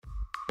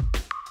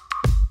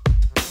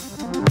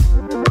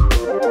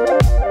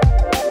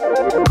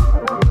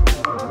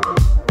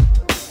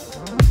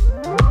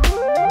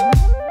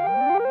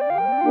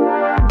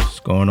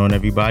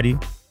everybody.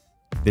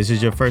 This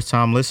is your first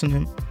time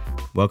listening.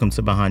 Welcome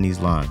to Behind These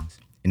Lines.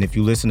 And if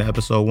you listen to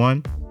episode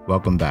 1,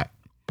 welcome back.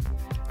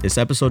 This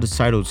episode is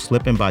titled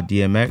Slippin by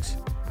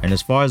DMX. And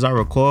as far as I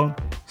recall,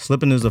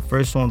 Slippin is the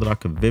first song that I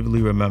could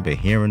vividly remember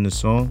hearing the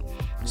song,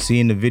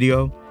 seeing the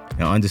video,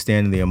 and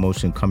understanding the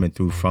emotion coming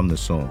through from the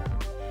song.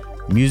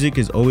 Music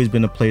has always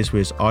been a place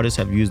where its artists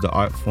have used the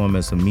art form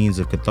as a means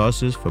of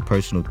catharsis for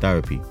personal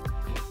therapy.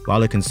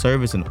 While it can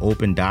serve as an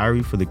open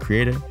diary for the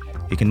creator,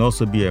 it can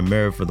also be a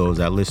mirror for those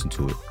that listen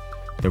to it.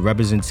 The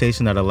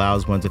representation that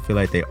allows one to feel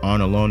like they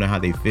aren't alone in how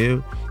they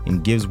feel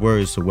and gives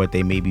words to what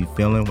they may be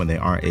feeling when they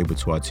aren't able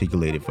to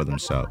articulate it for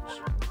themselves.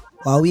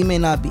 While we may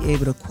not be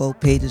able to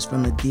quote pages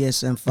from the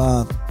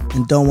DSM-5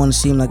 and don't want to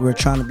seem like we're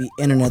trying to be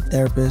internet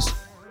therapists,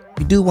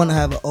 we do want to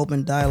have an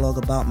open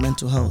dialogue about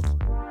mental health.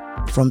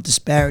 From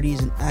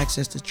disparities in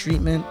access to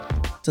treatment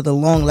to the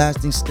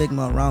long-lasting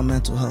stigma around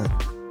mental health.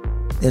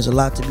 There's a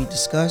lot to be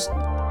discussed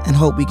and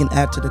hope we can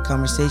add to the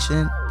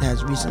conversation that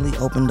has recently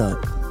opened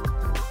up.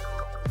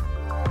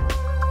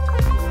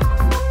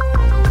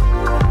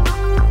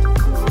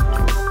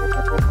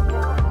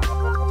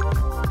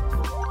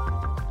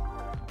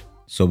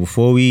 So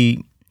before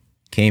we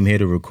came here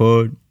to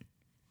record,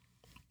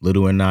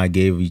 Little and I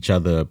gave each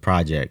other a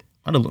project.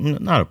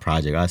 Not a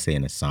project, I say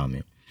an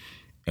assignment.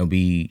 And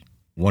we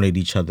wanted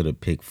each other to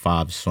pick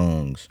 5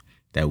 songs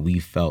that we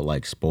felt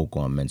like spoke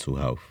on mental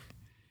health.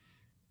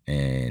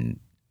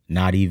 And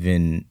not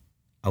even,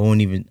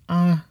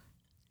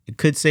 it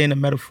could say in a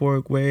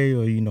metaphoric way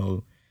or,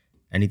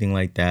 anything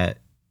like that.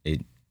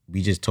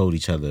 We just told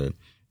each other,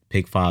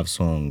 pick 5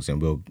 songs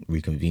and we'll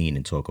reconvene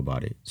and talk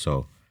about it.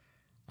 So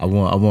I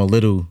want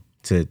Little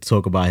to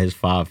talk about his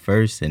 5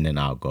 first and then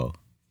I'll go.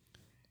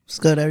 What's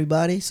good,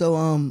 everybody? So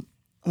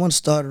I want to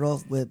start it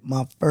off with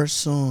my first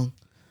song.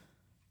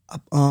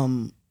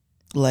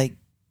 Like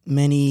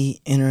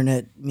many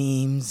internet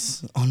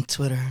memes on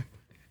Twitter,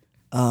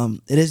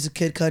 it is a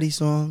Kid Cudi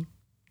song.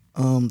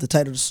 The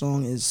title of the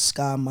song is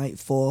Sky Might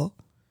Fall.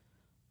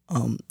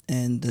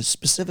 And the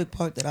specific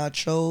part that I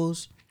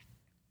chose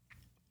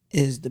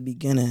is the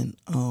beginning.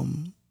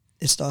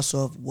 It starts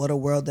off, what a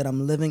world that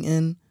I'm living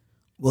in.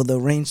 Will the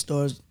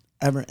rainstorms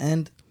ever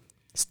end?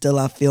 Still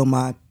I feel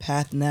my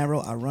path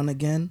narrow, I run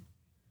again.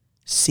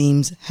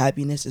 Seems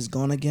happiness is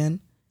gone again.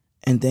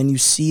 And then you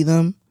see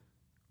them,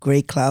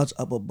 gray clouds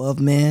up above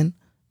man,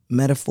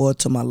 metaphor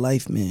to my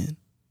life, man.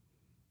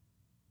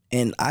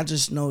 And I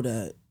just know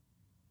that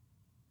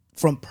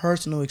from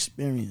personal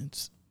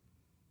experience,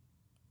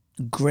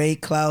 gray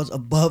clouds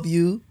above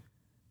you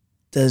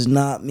does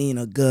not mean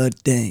a good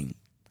thing.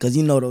 Because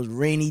those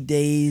rainy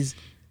days,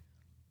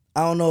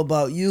 I don't know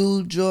about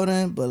you,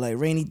 Jordan, but like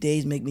rainy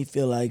days make me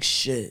feel like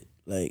shit.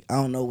 Like I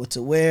don't know what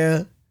to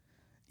wear.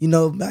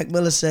 Mac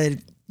Miller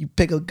said, you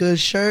pick a good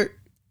shirt,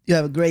 you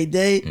have a great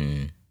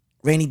day.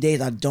 Rainy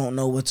days, I don't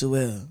know what to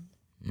wear.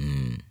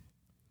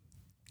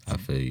 I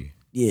feel you.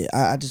 Yeah,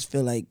 I just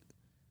feel like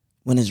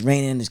when it's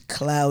raining, it's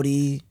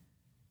cloudy.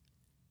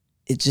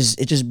 It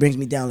just brings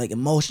me down, like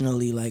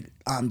emotionally, like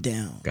I'm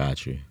down.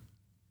 Got you.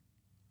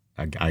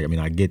 I mean,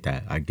 I get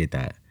that.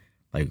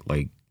 Like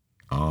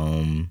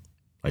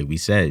we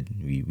said,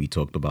 we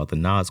talked about the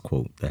Nas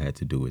quote that had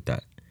to do with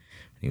that.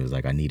 He was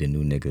like, I need a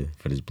new nigga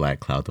for this black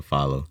cloud to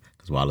follow,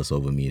 because while it's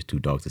over me, it's too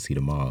dark to see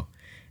tomorrow.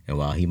 And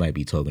while he might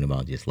be talking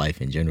about just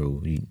life in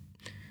general,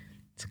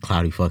 it's a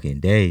cloudy fucking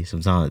day.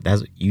 Sometimes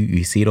that's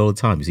you see it all the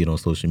time. You see it on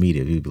social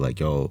media. People be like,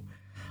 yo,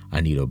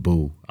 I need a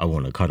boo. I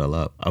want to cuddle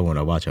up. I want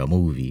to watch a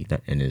movie.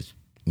 And it's,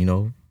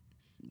 niggas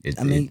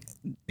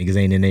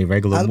ain't in a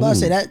regular mood. I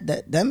was about to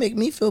say, that make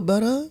me feel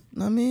better.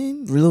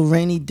 Real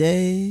rainy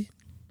day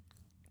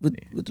with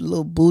the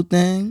little boo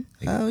thing.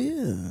 Hell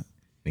yeah.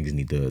 Niggas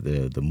need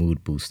the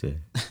mood booster.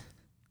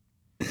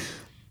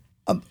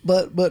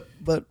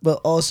 But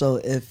also,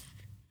 if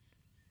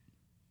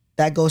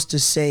that goes to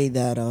say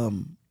that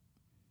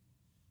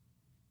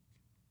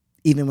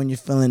even when you're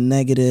feeling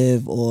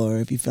negative or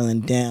if you're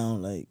feeling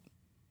down, like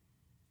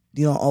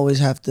you don't always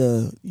have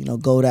to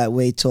go that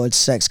way towards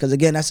sex. Because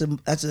again,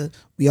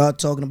 we are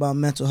talking about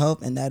mental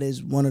health, and that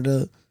is one of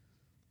the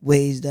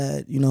ways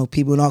that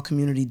people in our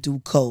community do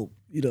cope.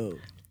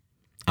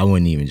 I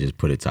wouldn't even just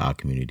put it to our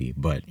community,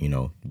 but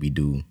we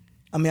do.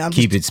 I'm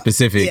keep it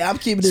specific. Yeah, I'm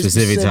keeping it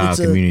specific to our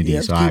community.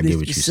 Yeah, so I get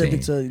what you're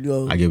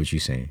saying. I get what you're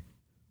saying.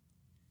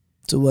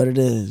 To what it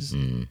is.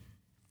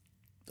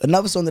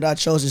 Another song that I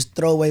chose is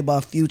 "Throwaway"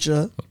 by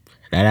Future.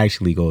 That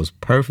actually goes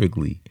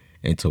perfectly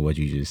into what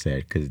you just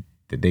said, because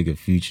the nigga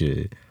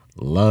Future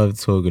love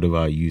talking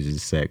about using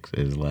sex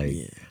as like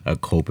a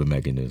coping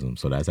mechanism.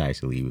 So that's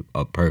actually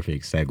a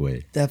perfect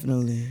segue.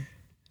 Definitely.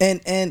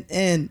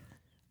 And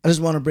I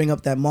just want to bring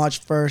up that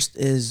March 1st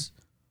is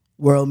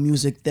World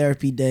Music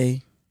Therapy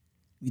Day.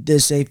 We did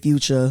say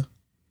Future.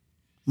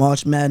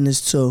 March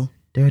Madness too.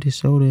 Dirty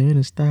soda in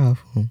a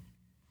styrofoam.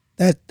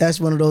 That's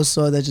one of those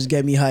songs that just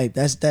get me hyped.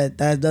 That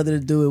has nothing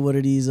to do with one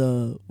of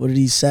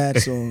these sad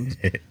songs.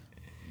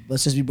 But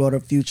since we brought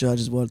up Future, I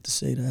just wanted to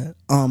say that.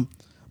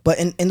 But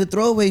in the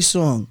Throwaway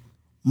song,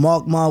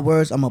 Mark my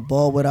words, I'm a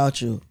ball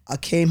without you. I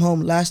came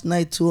home last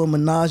night to a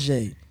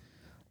menage.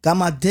 Got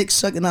my dick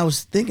sucked and I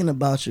was thinking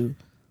about you.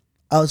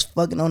 I was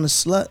fucking on a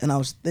slut and I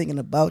was thinking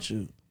about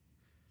you.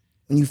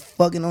 When you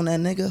fucking on that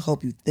nigga,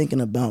 hope you thinking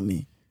about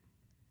me.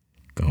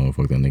 Go home,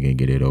 fuck that nigga and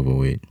get it over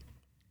with.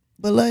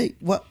 But like,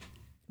 what?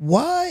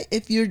 Why,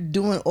 if you're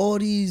doing all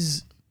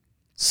these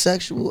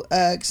sexual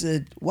acts,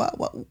 and why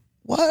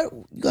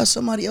you got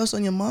somebody else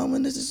on your mind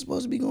when this is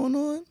supposed to be going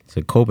on? It's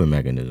a coping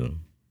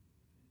mechanism.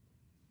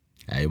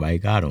 Everybody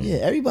got them. Yeah,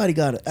 everybody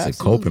got it. It's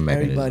a coping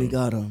mechanism. Everybody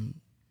got them.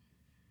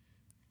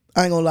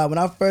 I ain't gonna lie. When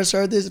I first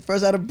heard this,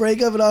 first had a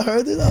breakup and I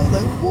heard this, I was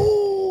like,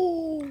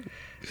 whoa.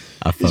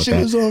 I felt This shit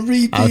that. was on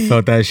repeat. I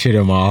felt that shit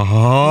in my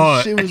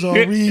heart. This shit was on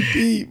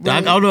repeat, bro.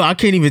 I don't know. I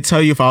can't even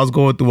tell you if I was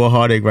going through a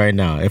heartache right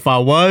now. If I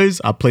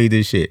was, I played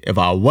this shit. If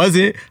I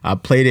wasn't, I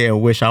played it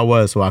and wish I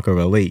was so I could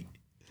relate.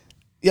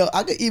 Yo,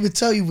 I could even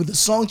tell you with the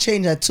song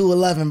change at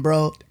 2:11,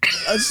 bro.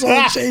 A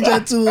song change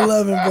at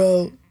 2:11,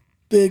 bro.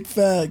 Big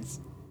facts.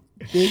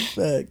 Big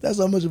facts. That's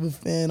how much of a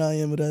fan I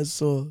am of that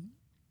song.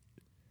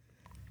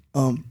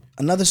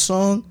 Another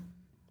song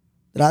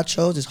that I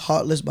chose is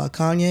 "Heartless" by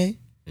Kanye,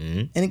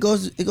 and it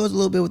goes a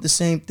little bit with the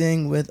same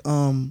thing with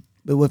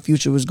what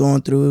Future was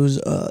going through. It was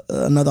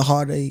another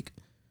heartache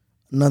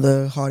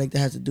that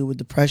has to do with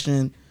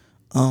depression.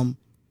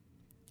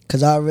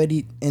 Cause I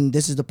already, and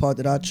this is the part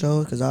that I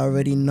chose, cause I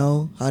already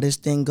know how this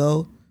thing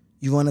go.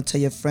 You wanna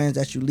tell your friends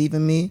that you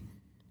leaving me.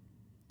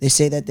 They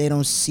say that they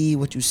don't see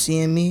what you see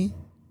in me.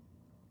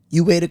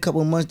 You wait a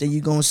couple months, then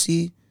you gonna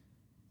see.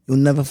 You'll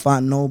never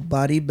find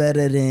nobody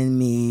better than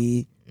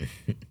me.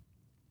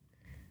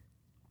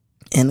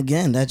 And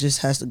again, that just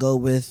has to go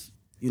with,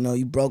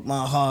 you broke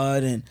my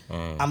heart, and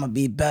I'ma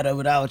be better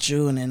without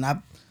you, and then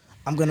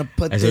I'm gonna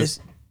put this.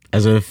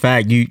 As a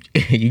fact, you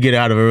get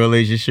out of a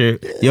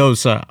relationship, yo,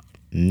 son,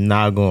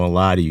 not gonna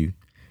lie to you,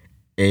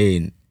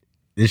 and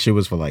this shit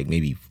was for like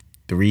maybe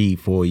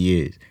 3-4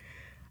 years.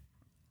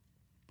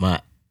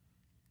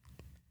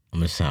 I'm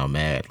gonna sound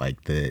mad,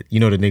 like the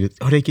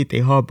niggas, they get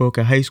their heart broke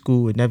in high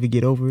school and never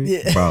get over it.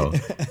 Yeah. Bro,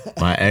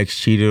 my ex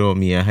cheated on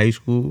me in high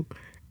school,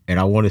 and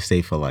I want to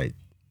say for like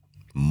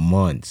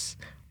months,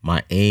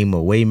 my aim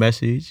away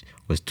message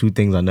was 2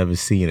 things I never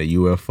seen: a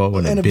UFO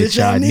and a bitch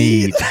I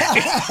need.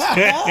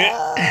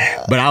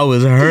 But I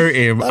was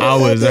hurting. I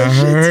was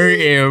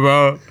hurting,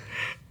 bro.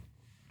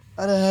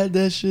 I'd have had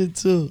that shit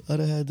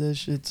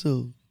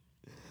too.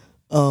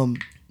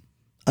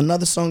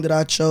 Another song that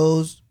I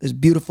chose is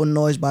 "Beautiful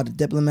Noise" by the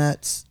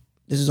Diplomats.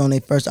 This is on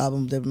their first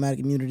album, Diplomatic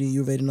Immunity.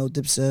 You already know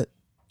Dipset,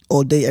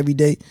 all day, every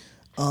day.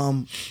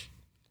 And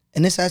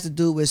this has to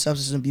do with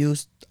substance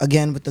abuse,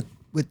 again,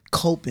 with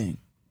coping.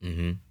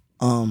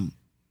 Mm-hmm.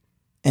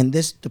 And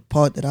the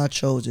part that I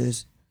chose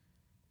is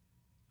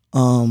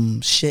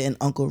shit, and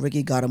Uncle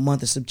Ricky got a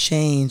month of some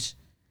change,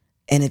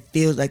 and it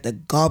feels like the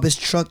garbage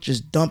truck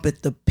just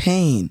dumped the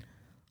pain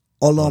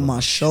all on my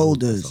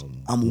shoulders.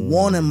 I'm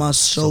warning my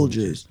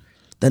soldiers.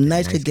 The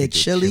nights could get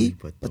chilly,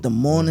 but the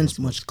morning's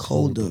much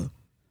colder.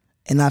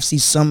 And I've seen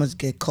summers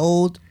get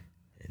cold,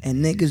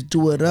 and niggas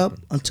do it up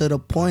until the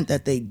point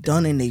that they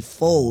done and they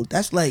fold.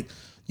 That's like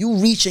you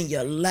reaching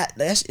your lap.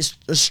 It's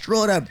a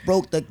straw that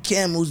broke the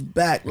camel's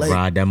back. Like,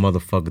 ride that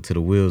motherfucker to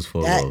the wheels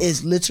fall off. That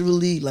is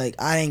literally like,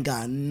 I ain't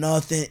got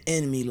nothing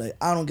in me. Like,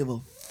 I don't give a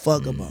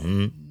fuck about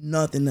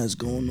nothing that's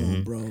going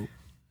on, bro.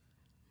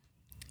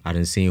 I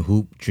done seen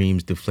hoop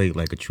dreams deflate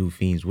like a true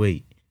fiend's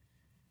weight.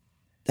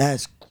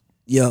 That's,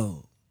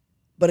 yo.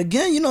 But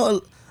again,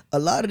 a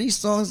lot of these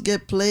songs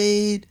get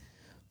played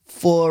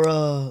for,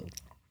 I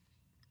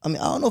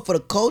don't know, for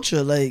the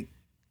culture. Like,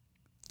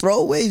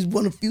 Throwaway's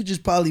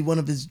probably one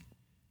of his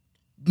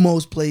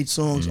most played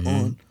songs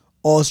on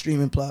all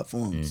streaming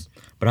platforms.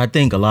 But I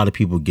think a lot of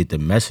people get the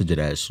message of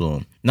that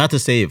song. Not to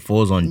say it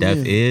falls on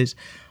deaf ears,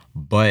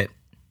 but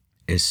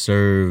it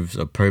serves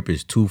a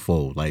purpose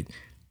twofold. Like,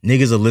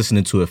 niggas are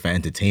listening to it for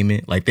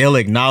entertainment. Like, they'll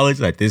acknowledge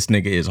that this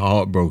nigga is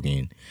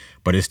heartbroken,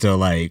 but it's still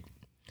like,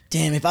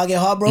 damn, if I get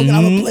heartbroken,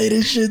 I'm gonna play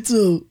this shit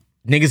too.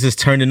 Niggas is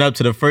turning up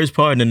to the first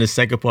part, and then the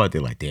second part,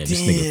 they're like, damn,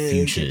 this nigga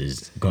Future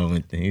is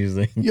going. He's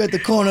like, you at the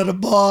corner of the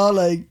bar,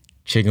 like,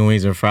 chicken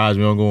wings and fries,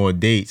 we don't go on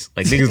dates.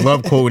 Like, niggas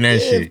love quoting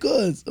that shit. Of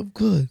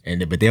course.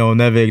 But they don't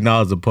never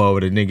acknowledge the part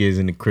where the nigga is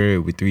in the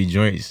crib with 2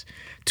 joints,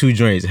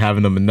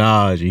 having a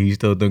menage, and he's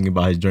still thinking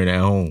about his joint at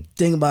home.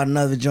 Think about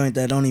another joint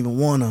that don't even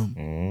want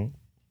him.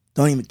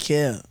 Don't even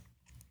care.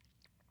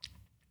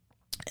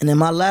 And then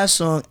my last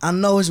song, I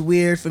know it's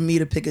weird for me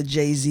to pick a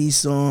Jay-Z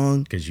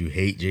song. Because you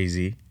hate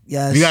Jay-Z?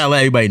 Yes. You gotta let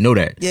everybody know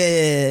that.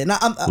 Yeah. Now,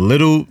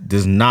 Little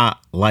does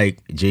not like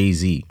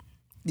Jay-Z.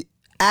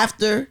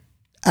 After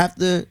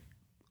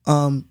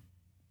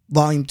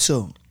Volume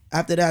 2.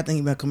 After that, I think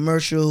he went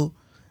commercial,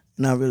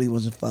 and I really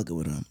wasn't fucking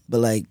with him. But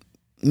like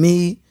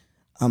me,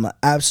 I'm an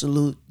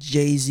absolute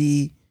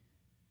Jay-Z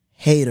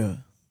hater.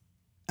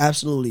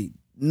 Absolutely.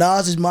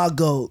 Nas is my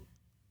GOAT.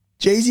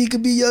 Jay-Z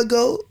could be your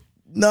GOAT.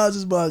 Nas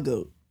is my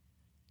GOAT.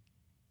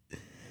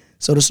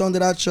 So the song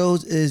that I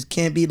chose is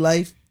Can't Be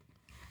Life.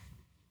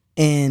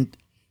 And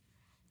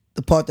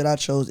the part that I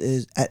chose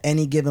is, at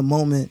any given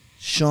moment,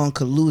 Sean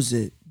could lose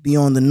it, be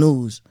on the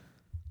news.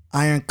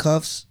 Iron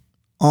cuffs,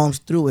 arms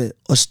through it,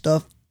 or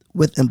stuffed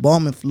with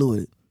embalming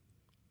fluid.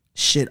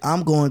 Shit,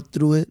 I'm going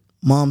through it.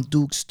 Mom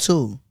Dukes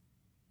too.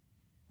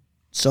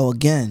 So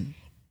again,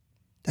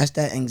 that's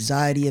that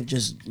anxiety of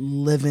just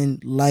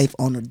living life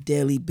on a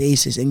daily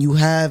basis. And you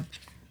have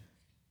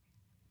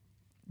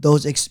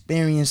those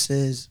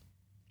experiences,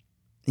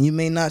 and you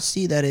may not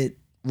see that it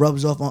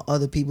rubs off on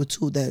other people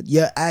too, that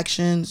your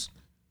actions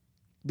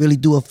really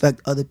do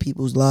affect other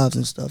people's lives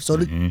and stuff. So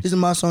this is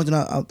my song, and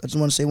I just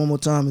want to say one more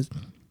time, is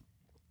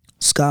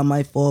Sky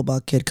Might Fall by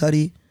Kid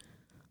Cudi,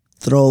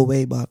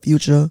 Throwaway by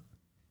Future,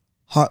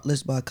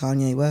 Heartless by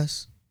Kanye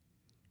West,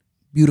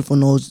 Beautiful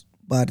Nose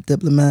by The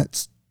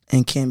Diplomats,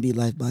 and Can't Be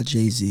Life by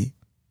Jay-Z.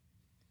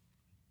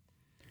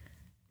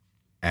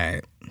 All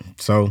right,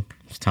 so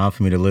it's time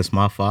for me to list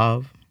my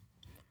 5.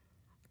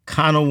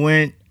 Kind of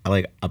went,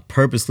 I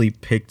purposely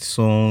picked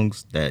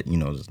songs that,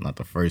 it's not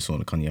the first song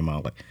to come to your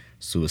mind, like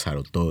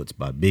Suicidal Thoughts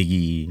by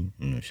Biggie,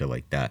 shit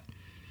like that.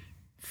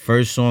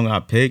 First song I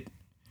picked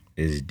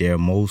is Dare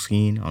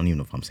Moskeen. I don't even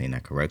know if I'm saying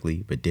that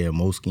correctly, but Dare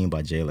Moskeen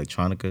by Jay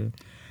Electronica.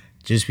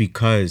 Just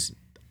because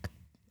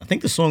I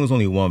think the song is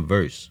only one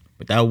verse,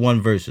 but that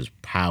one verse is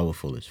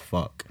powerful as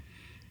fuck.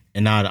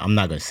 And I'm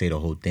not going to say the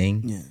whole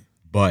thing,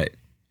 but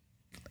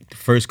the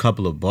first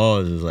couple of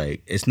bars is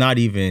it's not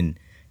even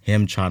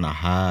him trying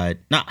to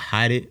not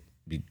hide it,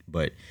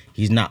 but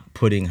he's not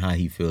putting how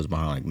he feels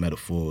behind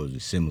metaphors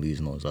and similes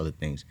and all those other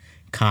things.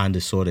 Kinda,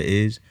 sorta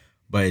is,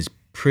 but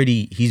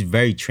he's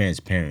very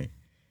transparent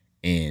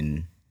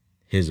in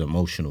his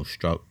emotional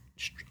struggle.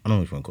 I don't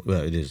know if you want to call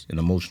it, it is an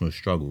emotional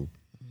struggle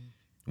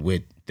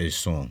with this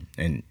song.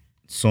 And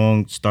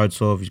song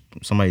starts off,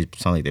 somebody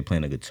sounds like they're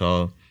playing a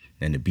guitar,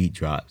 then the beat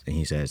drops, and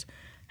he says,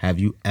 "Have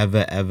you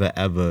ever, ever,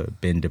 ever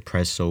been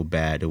depressed so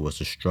bad it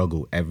was a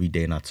struggle every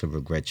day not to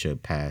regret your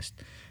past?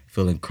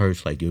 Feeling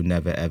cursed like you'll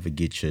never, ever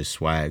get your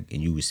swag,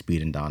 and you were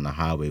speeding down the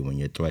highway when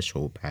your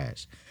threshold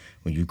passed.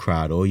 When you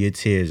cried all your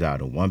tears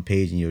out on one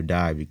page in your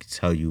diary could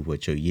tell you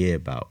what your year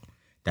about.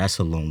 That's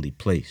a lonely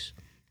place."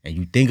 And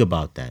you think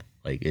about that.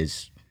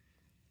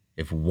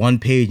 If one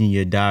page in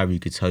your diary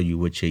could tell you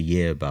what your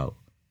year about,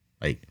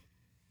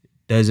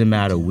 doesn't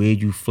matter where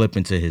you flip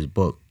into his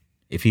book.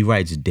 If he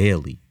writes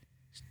daily,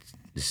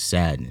 it's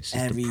sadness,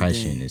 it's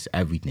depression, it's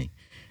everything.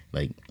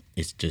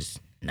 It's just,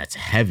 that's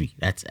heavy.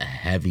 That's a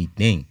heavy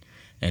thing.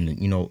 And,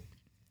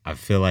 I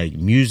feel like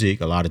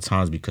music, a lot of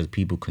times, because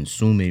people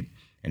consume it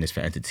and it's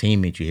for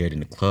entertainment, you hear it in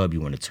the club,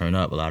 you want to turn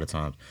up. A lot of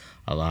times,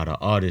 a lot of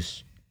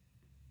artists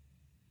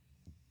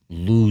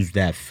lose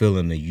that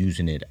feeling of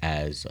using it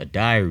as a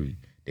diary.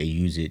 They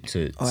use it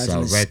to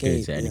sell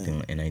records or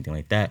anything, and anything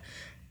like that.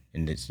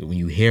 And when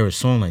you hear a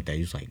song like that,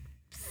 you're just like,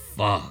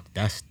 fuck,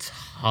 that's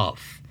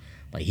tough.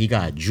 He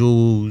got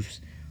jewels,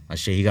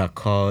 he got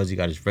cars, he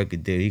got his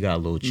record deal, he got a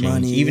little change.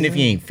 Money, even if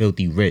he ain't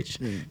filthy rich,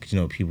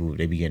 because people,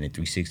 they be getting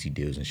 360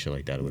 deals and shit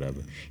like that or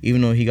whatever.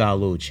 Even though he got a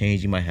little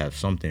change, he might have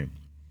something.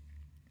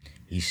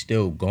 He's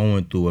still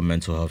going through a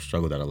mental health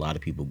struggle that a lot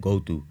of people go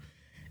through.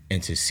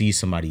 And to see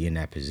somebody in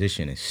that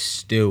position and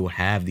still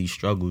have these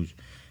struggles,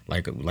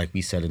 like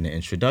we said in the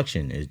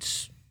introduction,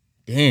 it's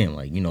damn,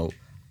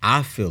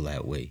 I feel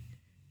that way.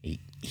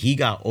 He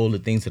got all the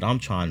things that I'm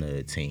trying to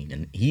attain,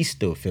 and he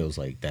still feels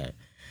like that.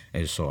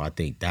 And so I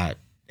think that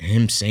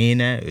him saying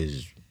that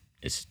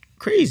it's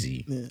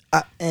crazy.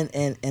 Yeah.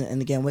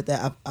 And again, with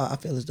that, I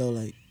feel as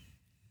though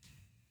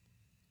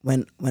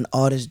when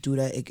artists do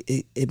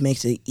that, it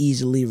makes it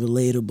easily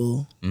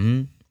relatable.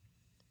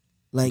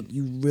 Mm-hmm.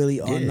 You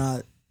really are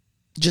not,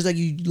 just like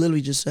you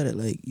literally just said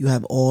it. You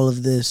have all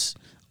of this,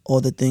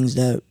 all the things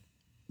that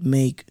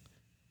make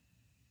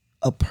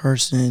a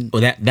person,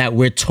 or that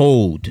we're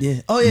told,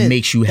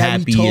 makes you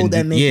that happy.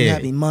 That makes you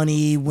happy.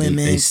 Money, women,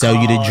 they sell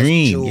cars, you the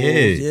dream.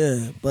 jewels,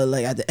 yeah. But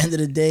at the end of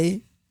the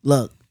day,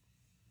 look.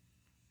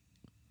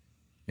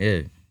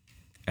 Yeah.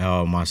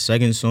 My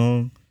second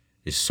song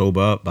is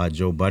 "Sober Up" by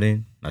Joe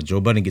Budden. Now Joe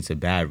Budden gets a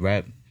bad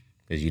rap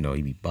because he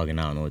be bugging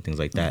out and all things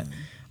like that.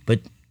 But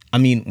I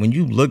mean, when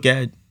you look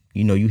at,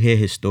 you hear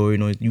his story,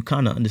 you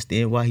kind of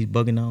understand why he's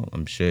bugging out.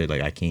 I'm sure,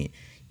 I can't,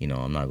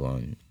 I'm not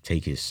going to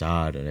take his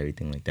side and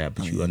everything like that.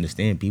 But you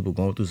understand people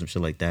going through some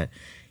shit like that.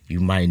 You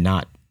might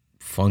not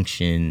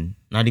function,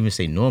 not even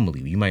say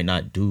normally. You might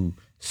not do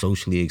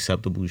socially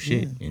acceptable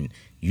shit, and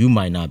you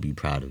might not be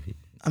proud of it.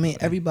 I mean,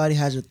 everybody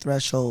has a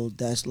threshold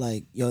that's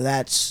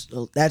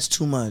that's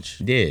too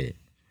much. Yeah.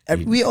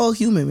 We all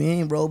human. We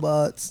ain't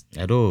robots.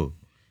 At all.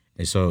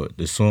 And so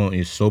the song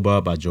is "Sober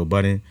Up" by Joe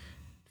Budden.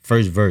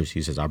 First verse,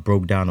 he says, "I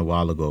broke down a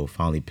while ago,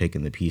 finally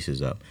picking the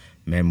pieces up.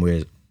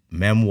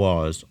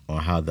 Memoirs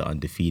on how the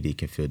undefeated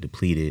can feel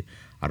depleted.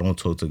 I don't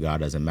talk to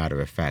God as a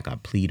matter of fact, I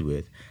plead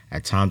with.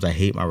 At times I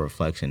hate my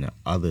reflection, at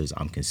others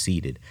I'm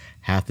conceited.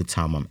 Half the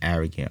time I'm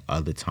arrogant,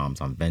 other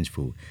times I'm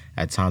vengeful.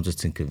 At times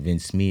it's to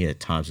convince me, at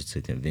times it's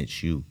to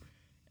convince you."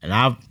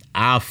 And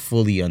I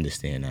fully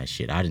understand that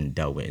shit. I done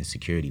dealt with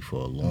insecurity for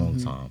a long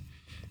time.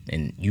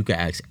 And you can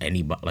ask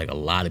anybody, a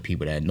lot of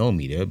people that know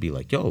me, they'll be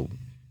like, "Yo,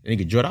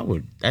 Nigga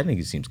Jordan, that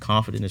nigga seems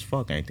confident as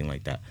fuck, anything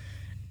like that.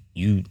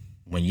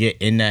 When you're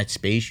in that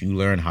space, you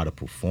learn how to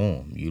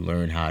perform. You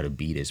learn how to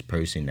be this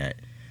person that,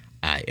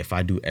 if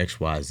I do X,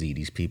 Y, Z,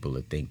 these people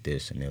will think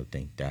this and they'll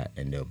think that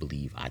and they'll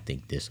believe I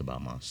think this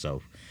about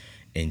myself.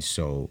 And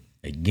so,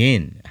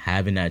 again,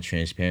 having that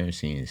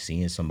transparency and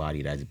seeing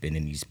somebody that's been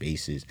in these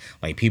spaces,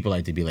 like people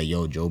like to be like,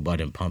 yo, Joe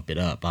Budden, pump it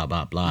up, blah,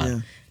 blah, blah. Yeah.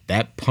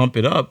 That pump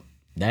it up,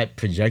 that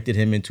projected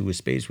him into a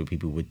space where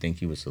people would think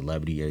he was a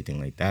celebrity,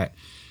 everything like that.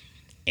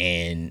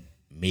 And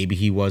maybe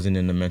he wasn't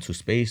in the mental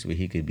space where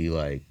he could be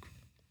like,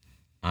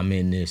 I'm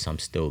in this, I'm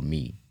still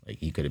me. Like,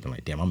 he could have been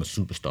like, damn, I'm a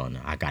superstar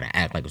now. I gotta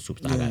act like a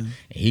superstar. Yeah. And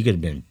he could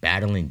have been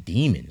battling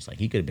demons. Like,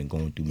 he could have been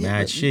going through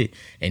mad shit.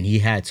 And he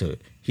had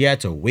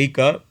to wake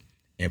up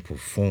and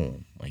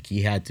perform. Like,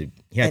 he had to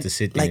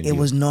sit there. Like it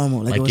was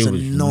normal. Like it was a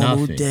normal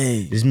nothing.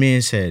 day. This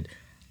man said,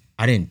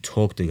 I didn't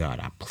talk to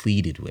God. I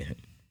pleaded with him.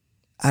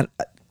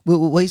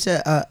 What he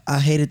said, I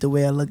hated the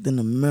way I looked in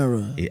the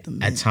mirror.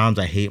 At times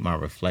I hate my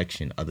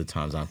reflection. Other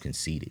times I'm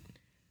conceited.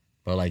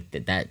 But like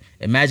that,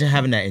 imagine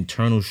having that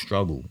internal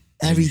struggle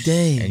every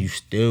day, and you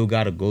still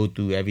got to go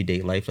through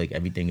everyday life like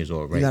everything is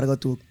all right. You got to go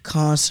through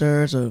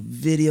concerts or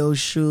video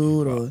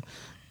shoot or,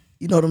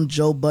 you know, them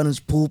Joe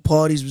Budden's pool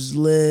parties was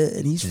lit,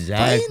 and he's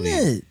fighting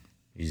it.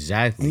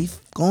 Exactly. And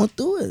he's going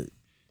through it.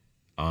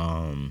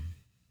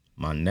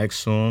 My next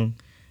song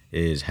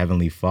is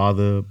Heavenly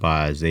Father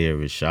by Isaiah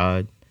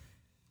Rashad.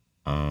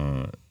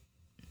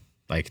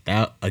 Like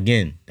that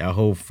again, that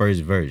whole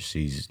first verse.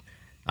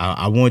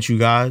 I want you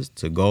guys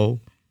to go,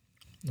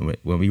 when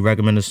we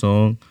recommend a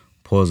song,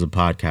 pause the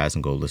podcast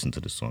and go listen to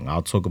the song.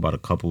 I'll talk about a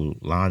couple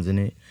lines in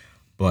it,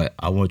 but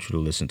I want you to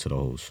listen to the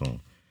whole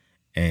song.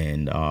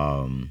 And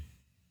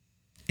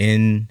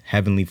in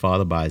Heavenly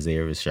Father by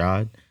Isaiah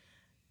Rashad,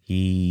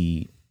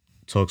 he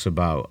talks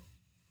about,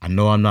 I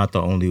know I'm not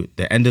the only,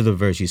 the end of the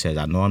verse he says,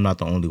 I know I'm not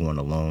the only one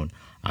alone.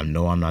 I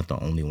know I'm not the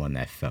only one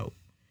that felt.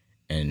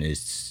 And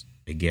it's,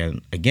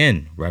 again,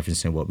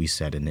 referencing what we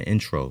said in the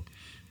intro.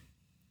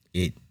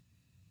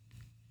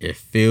 It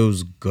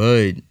feels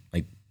good.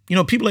 Like, you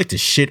know, people like to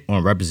shit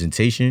on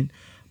representation,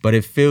 but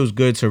it feels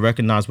good to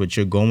recognize what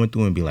you're going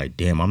through and be like,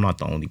 damn, I'm not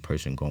the only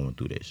person going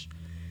through this.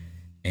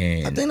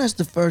 And I think that's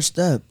the first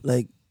step.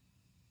 Like,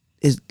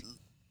 is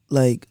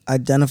like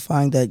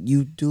identifying that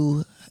you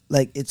do,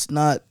 like, it's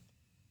not,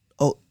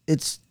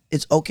 it's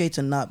okay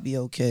to not be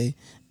okay,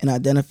 and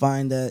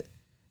identifying that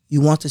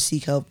you want to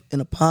seek help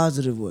in a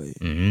positive way,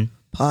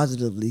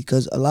 positively,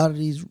 because a lot of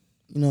these,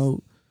 you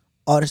know,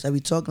 artists that we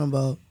talking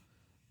about,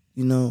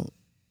 you know,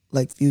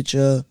 like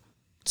Future,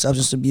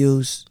 substance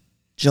abuse,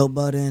 Joe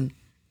Budden,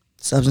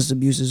 substance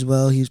abuse as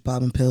well. He was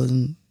popping pills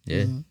and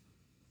yeah.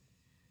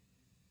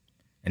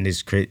 And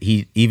it's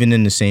he even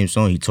in the same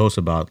song he talks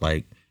about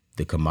like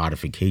the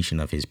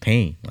commodification of his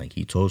pain. Like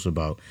he talks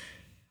about,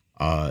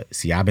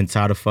 see, I've been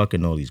tired of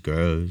fucking all these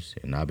girls,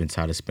 and I've been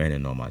tired of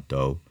spending all my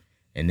dough.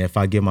 And if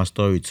I give my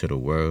story to the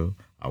world,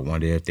 I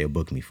wonder if they'll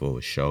book me for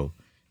a show.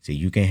 See,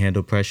 you can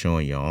handle pressure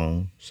on your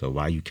own, so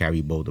why you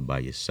carry boulder by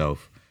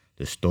yourself?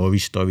 The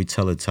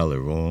storyteller tell it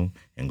wrong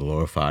and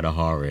glorify the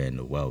horror and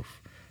the wealth.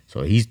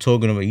 So he's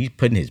talking about, he's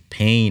putting his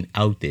pain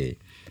out there,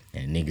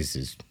 and niggas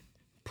is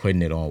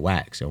putting it on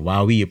wax. And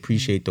while we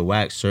appreciate the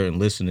wax, certain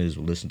listeners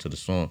will listen to the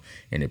song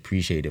and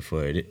appreciate it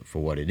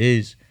for what it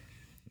is.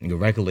 And the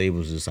record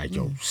labels is like,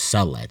 yo,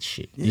 sell that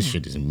shit. This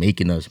shit is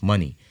making us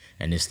money.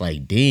 And it's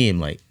like, damn,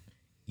 like,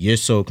 you're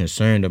so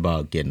concerned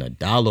about getting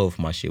 $1 off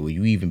my shit, will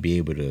you even be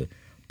able to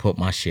put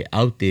my shit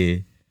out there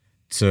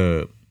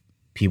to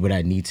people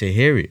that need to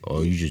hear it?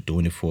 Or are you just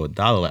doing it for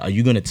 $1? Like, are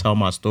you gonna tell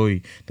my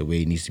story the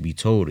way it needs to be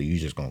told, or you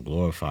just gonna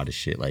glorify the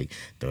shit, like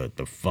the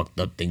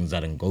fucked up things I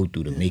done go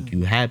through to make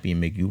you happy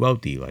and make you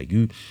wealthy? Like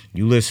you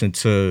listen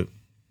to,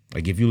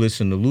 like if you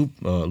listen to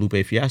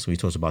Lupe Fiasco, he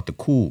talks about the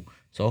cool.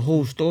 It's a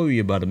whole story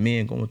about a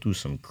man going through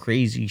some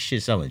crazy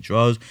shit, selling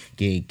drugs,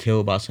 getting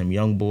killed by some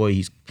young boy.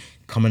 He's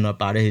coming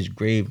up out of his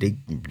grave. They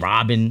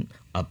robbing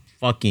a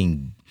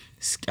fucking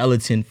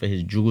skeleton for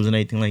his jewels and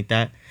anything like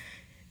that.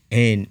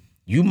 And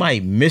you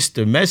might miss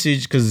the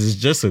message because it's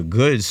just a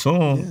good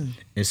song.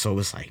 Yeah. And so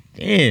it's like,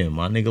 damn,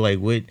 my nigga, like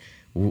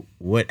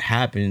what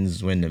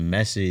happens when the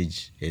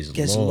message is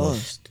gets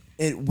lost?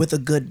 With a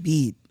good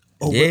beat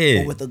or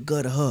with a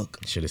good hook.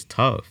 Shit is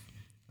tough.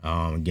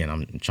 Again,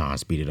 I'm trying to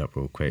speed it up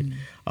real quick.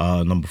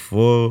 Number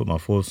 4, my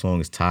 4th song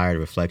is Tired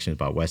Reflections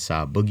by West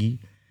Side Boogie.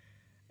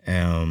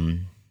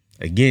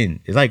 Again,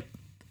 it's like,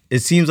 it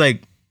seems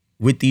like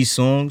with these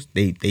songs,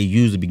 they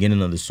use the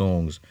beginning of the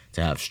songs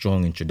to have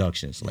strong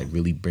introductions, like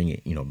really bring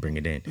it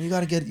in. You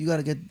gotta get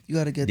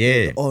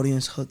the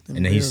audience hooked.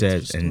 And then he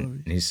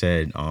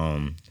said,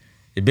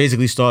 it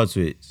basically starts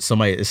with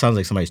somebody. It sounds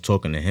like somebody's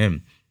talking to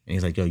him, and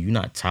he's like, "Yo, you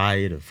not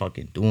tired of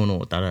fucking doing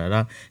all da da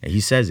da?" And he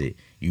says it.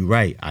 You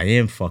right. I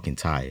am fucking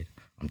tired.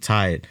 I'm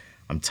tired.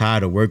 I'm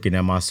tired of working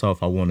at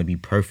myself. I want to be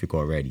perfect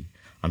already.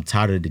 I'm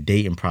tired of the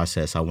dating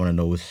process. I want to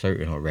know what's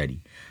certain already.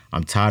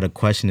 I'm tired of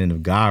questioning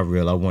if God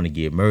real. I want to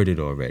get murdered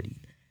already.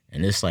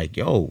 And it's like,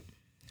 yo,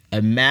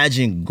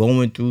 imagine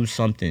going through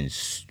something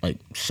like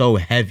so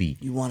heavy.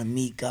 You want to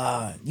meet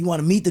God. You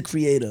want to meet the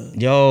Creator.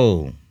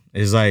 Yo,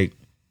 it's like,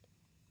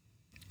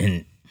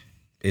 and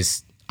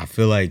I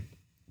feel like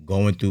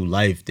going through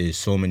life, there's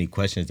so many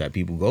questions that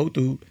people go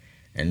through,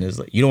 and it's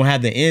like you don't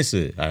have the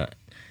answer.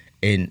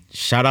 And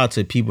shout out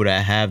to people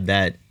that have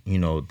that,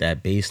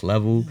 that base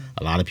level.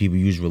 A lot of people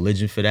use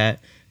religion for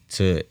that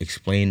to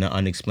explain the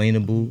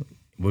unexplainable.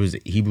 What is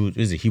it? Hebrews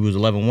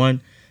 11:1.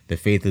 The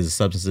faith is the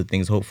substance of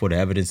things hoped for, the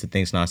evidence of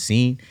things not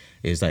seen.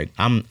 It's like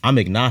I'm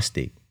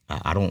agnostic.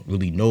 I don't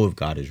really know if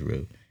God is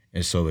real.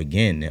 And so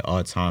again, there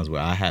are times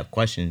where I have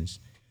questions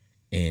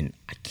and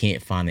I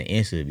can't find an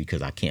answer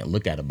because I can't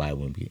look at the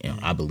Bible and be,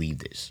 I believe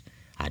this.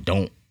 I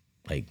don't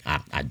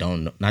I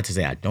don't know. Not to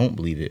say I don't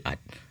believe it. I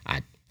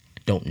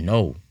don't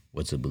know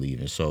what to believe.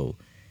 And so,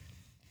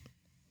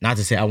 not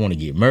to say I want to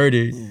get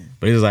murdered,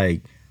 but it's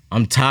like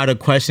I'm tired of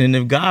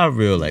questioning if God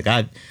real. Like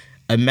I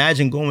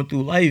imagine going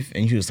through life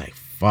and you was like,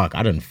 fuck,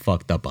 I done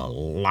fucked up a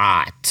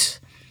lot.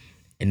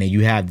 And then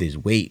you have this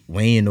weight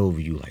weighing over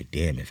you like,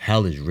 damn, if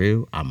hell is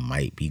real, I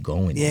might be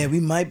going there. Yeah, we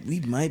might be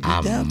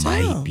downtown.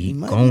 I might be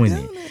going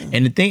there.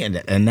 And the thing,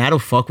 and that'll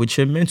fuck with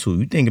your mental.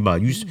 You think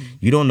about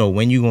you don't know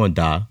when you're gonna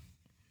die.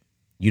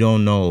 You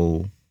don't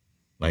know,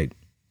 like,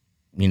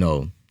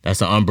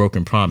 that's an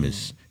unbroken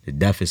promise. The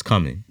death is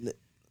coming.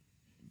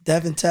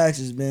 Death and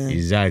taxes, man.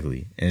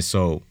 Exactly. And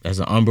so that's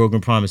an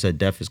unbroken promise that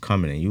death is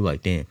coming. And you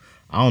like, damn,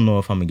 I don't know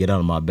if I'm gonna get out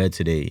of my bed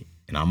today,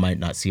 and I might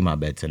not see my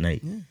bed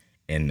tonight. Yeah.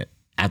 And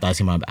after I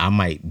see my bed, I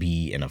might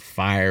be in a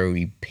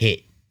fiery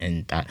pit,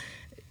 and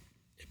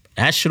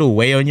that shit'll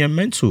weigh on your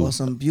mental. Or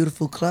some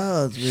beautiful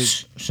clouds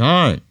with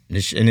Sean.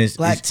 It's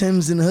black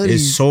Timbs and hoodies.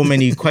 There's so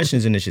many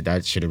questions in this shit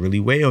that shit'll really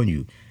weigh on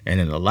you. And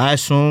then the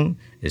last song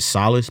is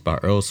Solace by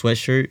Earl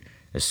Sweatshirt.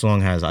 The song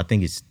has, I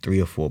think it's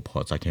 3 or 4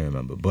 parts. I can't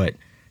remember. But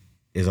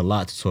there's a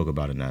lot to talk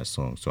about in that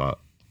song. So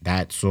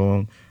that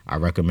song, I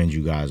recommend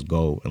you guys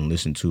go and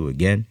listen to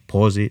again.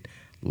 Pause it.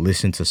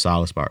 Listen to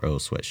Solace by Earl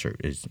Sweatshirt.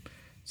 It's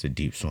a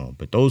deep song.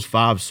 But those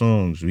 5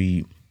 songs,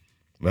 we're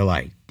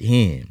like,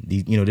 damn,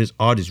 this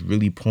artist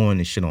really pouring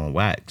this shit on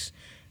wax.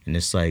 And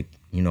it's like,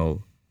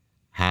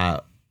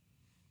 how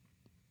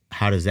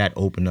does that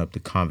open up the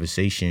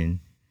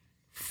conversation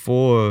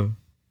for,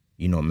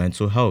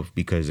 mental health?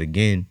 Because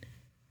again,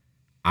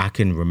 I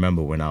can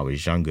remember when I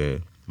was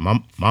younger,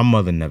 my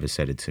mother never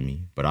said it to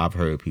me, but I've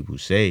heard people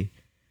say,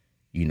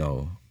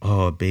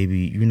 oh, baby,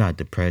 you're not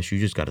depressed. You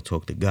just got to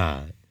talk to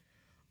God.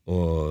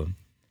 Or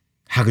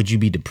how could you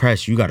be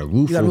depressed? You got a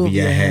roof over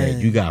your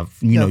head. You got,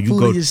 you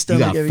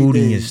got food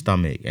in your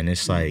stomach. And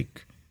it's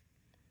like,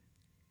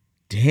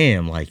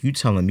 damn, like you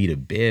telling me the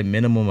bare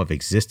minimum of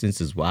existence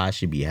is why I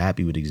should be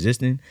happy with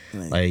existing.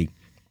 Like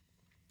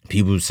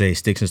people say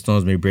sticks and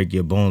stones may break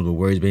your bones, but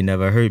words may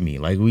never hurt me.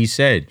 Like we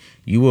said,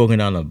 you walking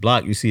down the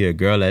block, you see a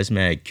girl that's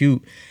mad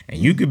cute, and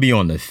you could be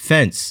on the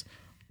fence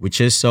with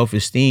your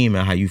self-esteem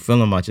and how you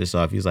feeling about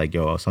yourself. He's like,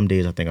 yo, some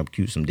days I think I'm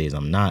cute, some days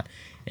I'm not.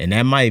 And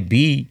that might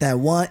be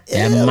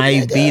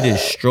the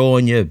straw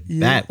in your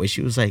back where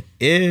she was like,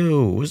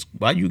 ew,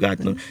 why you got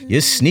them?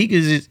 Your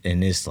sneakers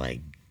and it's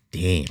like,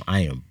 damn,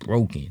 I am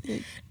broken.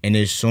 And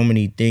there's so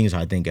many things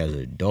I think as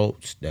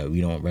adults that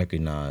we don't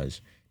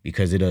recognize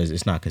because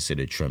it's not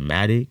considered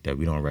traumatic, that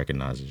we don't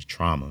recognize as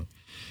trauma.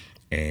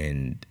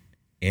 And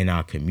in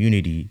our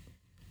community,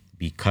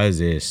 because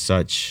there's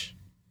such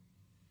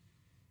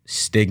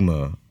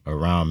stigma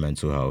around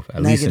mental health,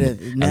 at least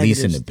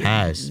in the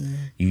past,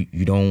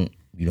 you don't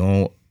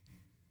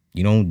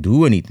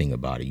do anything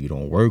about it. You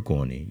don't work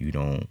on it. You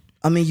don't.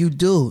 I mean, you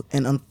do,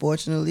 and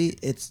unfortunately,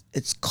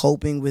 it's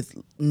coping with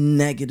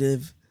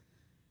negative,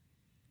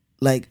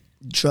 like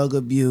drug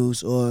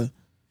abuse or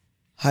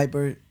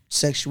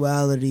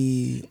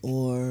hypersexuality,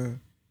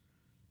 or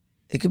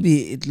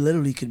it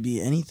literally could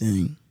be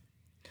anything.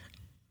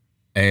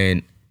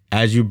 And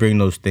as you bring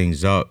those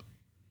things up,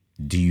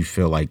 do you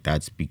feel like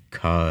that's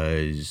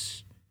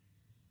because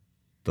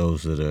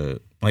those are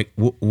the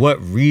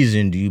what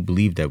reason do you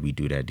believe that we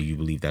do that? Do you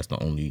believe that's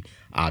the only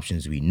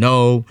options we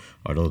know?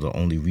 Are those the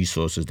only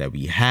resources that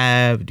we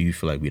have? Do you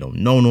feel like we don't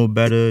know no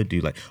better?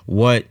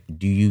 What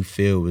do you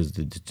feel is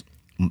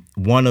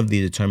one of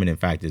the determining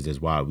factors is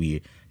why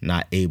we're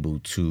not able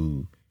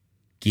to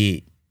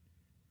get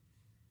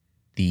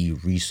the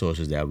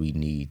resources that we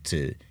need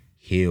to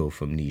heal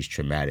from these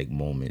traumatic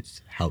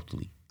moments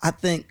healthily? I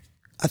think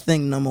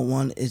number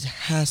one, it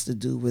has to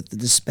do with the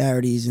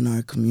disparities in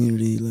our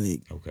community.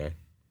 Like, okay.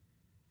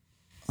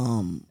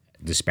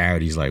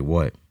 Disparities like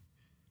what?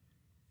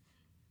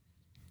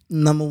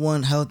 Number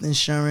one, health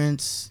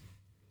insurance.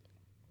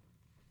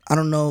 I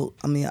don't know.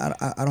 I mean,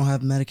 I don't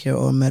have Medicare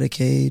or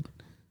Medicaid.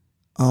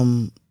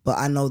 But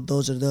I know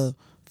those are the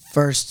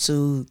first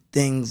 2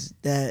 things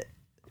that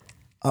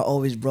are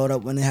always brought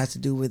up when it has to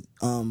do with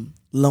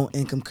low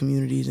income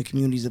communities and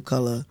communities of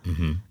color.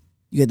 Mm-hmm.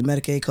 You get the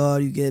Medicaid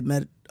card, you get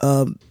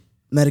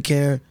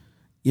Medicare,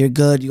 you're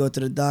good. You go to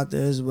the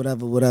doctors,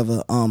 whatever.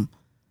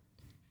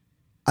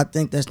 I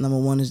think that's number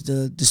one is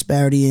the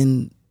disparity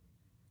in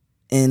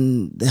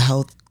the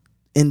health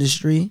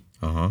industry.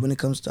 when it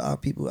comes to our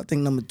people. I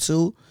think number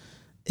 2,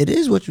 it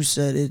is what you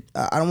said.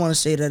 I don't want to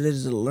say that it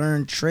is a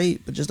learned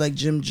trait, but just like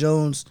Jim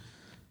Jones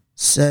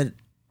said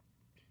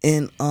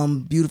in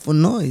Beautiful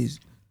Noise,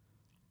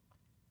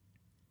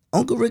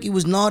 Uncle Ricky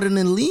was nodding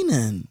and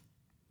leaning.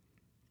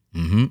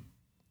 Mm-hmm.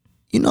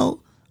 You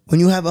know, when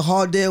you have a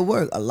hard day at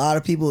work, a lot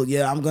of people,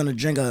 I'm gonna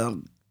drink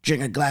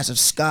a glass of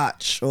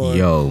scotch, or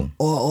I'm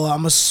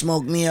gonna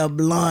smoke me a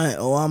blunt,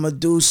 or I'm gonna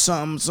do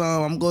something.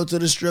 I'm gonna go to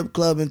the strip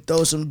club and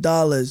throw some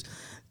dollars.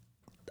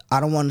 I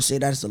don't want to say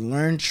that's a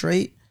learned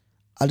trait.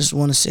 I just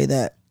want to say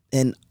that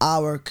in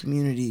our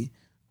community,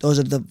 those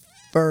are the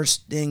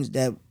first things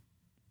that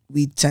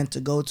we tend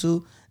to go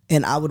to.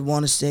 And I would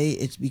want to say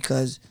it's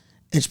because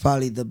it's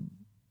probably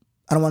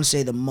I don't want to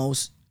say the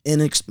most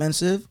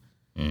inexpensive,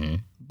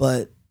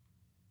 but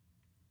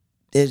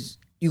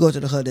you go to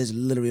the hood, there's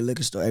literally a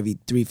liquor store every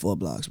 3-4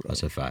 blocks, bro.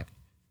 That's a fact.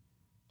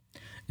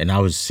 And I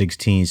was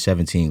 16,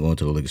 17 going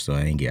to the liquor store.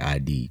 I didn't get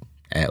ID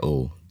at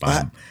all.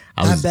 I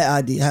had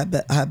bad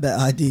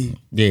ID.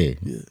 Yeah.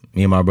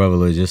 Me and my brother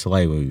looked just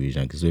alike when we was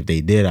young. Because if they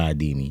did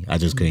ID me, I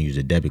just couldn't use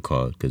a debit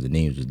card because the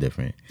names was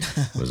different.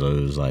 So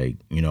it was like,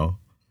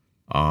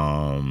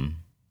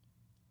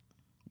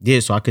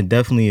 so I can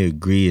definitely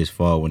agree as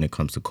far when it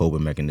comes to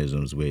coping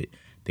mechanisms with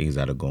things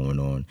that are going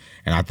on.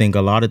 And I think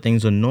a lot of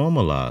things are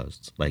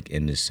normalized, like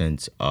in the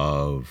sense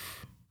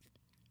of...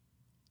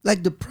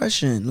 like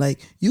depression. Like,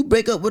 you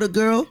break up with a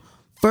girl,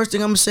 first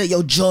thing I'm going to say,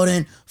 yo,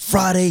 Jordan,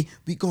 Friday,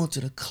 we going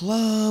to the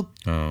club,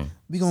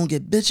 we going to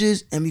get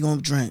bitches, and we going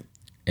to drink.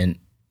 And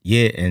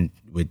and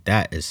with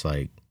that, it's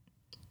like,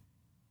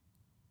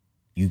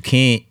 you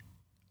can't,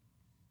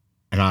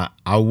 and I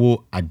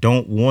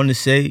don't want to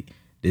say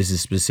this is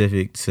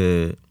specific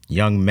to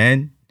young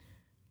men,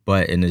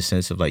 but in the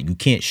sense of like, you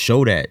can't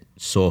show that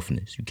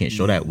softness. You can't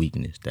show that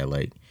weakness, that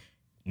like,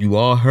 you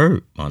all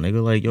hurt, my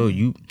nigga. Like, yo,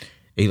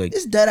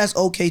 it's dead ass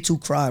okay to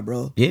cry,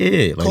 bro.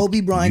 Yeah. Like,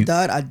 Kobe Bryant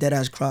died, I dead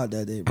ass cried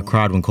that day, bro. I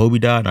cried when Kobe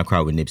died, and I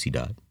cried when Nipsey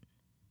died.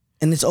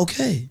 And it's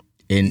okay.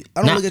 And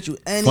I don't look at you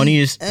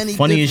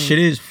funniest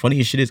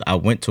shit is I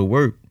went to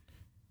work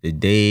the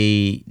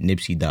day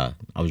Nipsey died.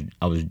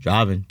 I was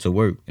driving to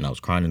work and I was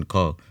crying in the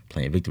car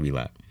playing Victory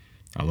Lap.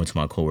 I went to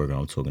my coworker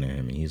and I'm talking to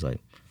him and he's like,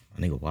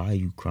 nigga, why are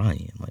you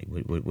crying? Like,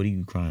 what are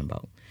you crying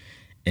about?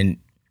 And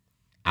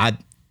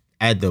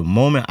at the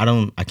moment, I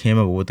can't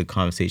remember what the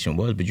conversation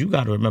was, but you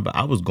got to remember,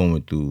 I was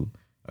going through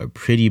a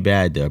pretty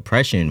bad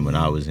depression when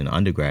I was in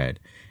undergrad,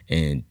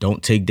 and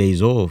Don't Take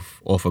Days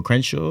Off of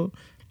Crenshaw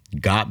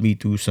got me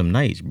through some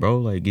nights, bro.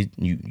 Like,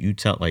 you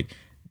tell, like,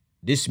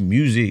 this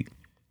music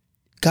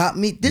got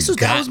me.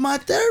 That was my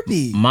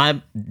therapy.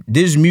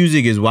 This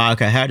music is why I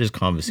can have this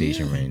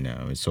conversation right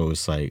now. And so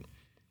it's like,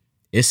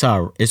 it's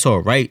all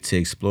right to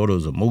explore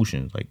those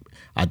emotions. Like,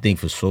 I think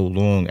for so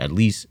long, at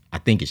least I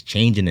think it's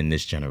changing in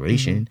this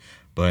generation,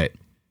 but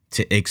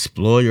to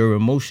explore your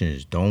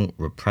emotions, don't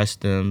repress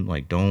them,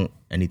 like, don't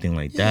anything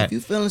like that. If you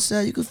feeling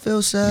sad, you can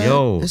feel sad.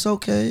 Yo, it's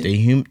okay.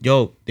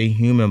 The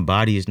human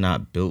body is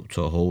not built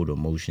to hold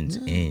emotions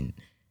in.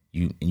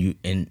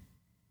 And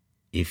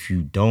if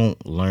you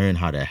don't learn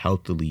how to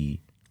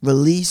healthily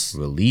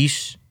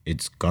release,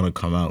 it's gonna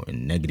come out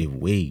in negative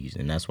ways,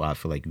 and that's why I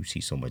feel like you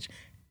see so much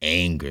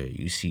anger.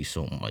 You see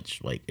so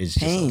much, like, it's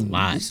pain. Just a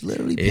lot. It's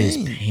literally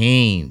pain. It's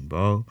pain,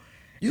 bro.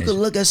 You could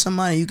look at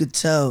somebody, you could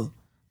tell,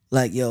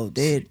 like, yo,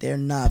 they're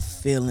not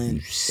feeling.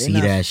 You see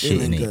that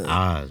shit in their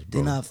eyes, bro.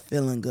 They're not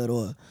feeling good,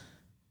 or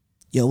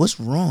yo, what's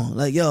wrong?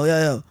 Like, yo,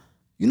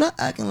 you're not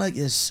acting like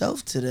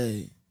yourself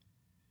today,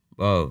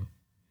 bro.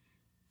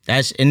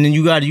 And then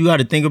you got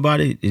to think about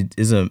it.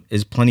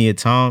 It's plenty of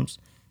times.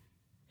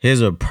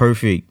 Here's a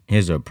perfect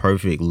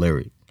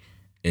lyric,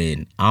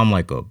 and I'm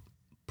like a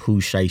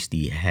Pusha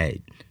T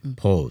head.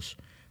 Pause.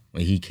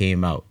 When he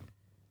came out,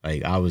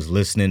 like, I was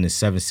listening to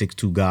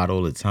 762 God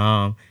all the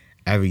time,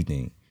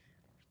 everything.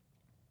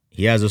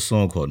 He has a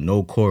song called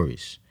No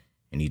Chorus,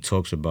 and he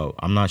talks about,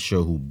 I'm not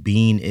sure who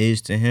Bean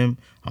is to him.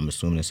 I'm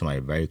assuming it's somebody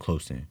very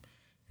close to him.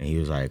 And he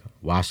was like,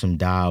 watch him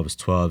die. I was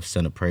 12,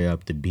 send a prayer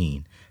up to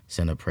Bean.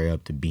 Send a prayer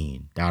up to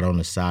Bean. Died on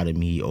the side of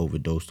me, he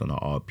overdosed on the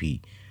RP.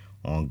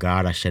 On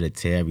God, I shed a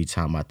tear every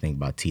time I think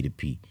about T to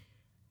P.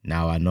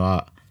 Now I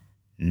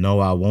know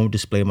I won't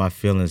display my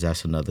feelings,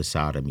 that's another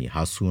side of me.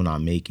 How soon I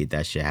make it,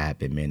 that shit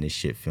happen, man. This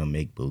shit feel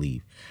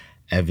make-believe.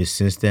 Ever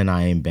since then,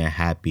 I ain't been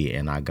happy,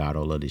 and I got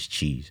all of this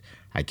cheese.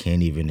 I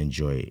can't even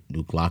enjoy it.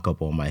 New Glock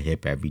up on my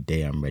hip every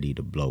day, I'm ready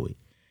to blow it.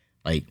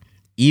 Like,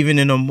 even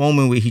in a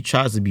moment where he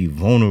tries to be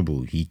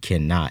vulnerable, he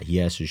cannot. He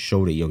has to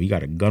show that, yo, he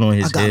got a gun on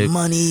his hip. I got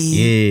money.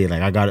 Yeah,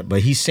 like, I got it.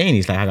 But he's saying,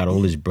 he's like, I got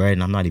all this bread,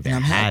 and I'm not even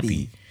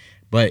happy.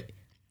 But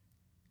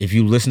if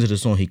you listen to the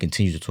song, he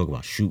continues to talk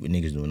about shooting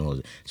niggas, doing all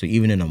this. So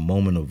even in a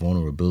moment of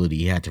vulnerability,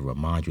 he had to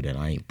remind you that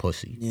I ain't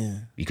pussy. Yeah.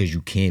 Because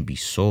you can't be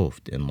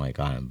soft in, like,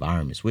 our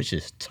environments, which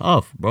is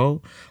tough,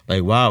 bro.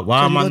 Like, why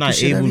am I not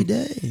able? Every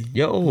day.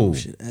 Yo.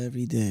 Shit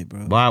every day,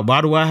 bro.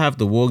 Why do I have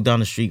to walk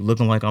down the street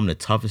looking like I'm the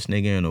toughest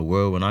nigga in the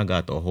world when I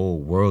got the whole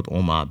world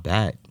on my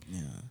back?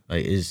 Yeah.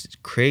 Like, it's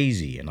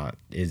crazy, and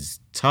it's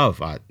tough.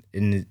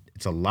 And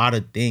it's a lot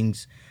of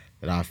things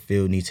that I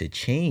feel need to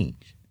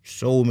change.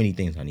 So many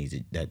things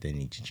that they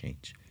need to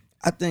change.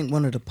 I think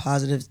one of the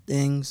positive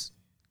things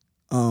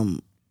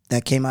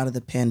that came out of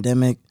the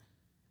pandemic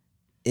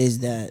is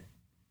that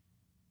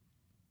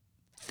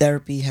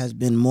therapy has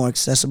been more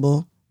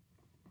accessible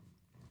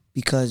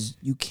because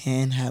you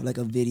can have like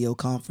a video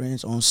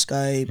conference on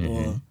Skype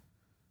or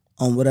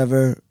on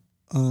whatever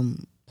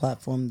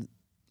platform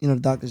the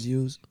doctors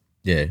use.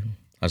 Yeah,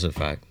 that's a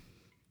fact.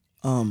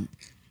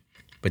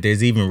 But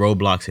there's even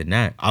roadblocks in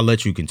that. I'll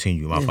let you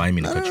continue. My fault. I didn't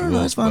mean to cut you off.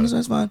 That's fine.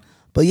 That's fine.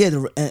 But yeah,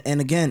 and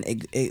again,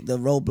 the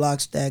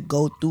roadblocks that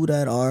go through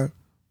that are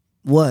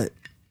what?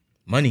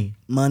 Money.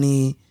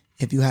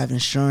 If you have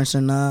insurance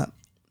or not.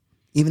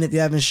 Even if you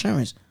have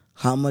insurance,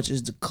 how much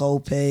is the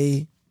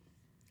copay?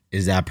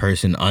 Is that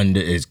person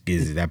under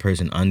that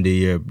person under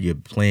your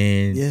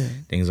plan? Yeah.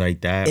 Things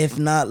like that. If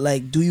not,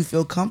 like, do you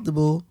feel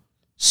comfortable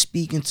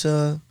speaking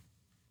to?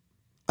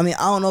 I mean,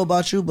 I don't know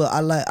about you, but I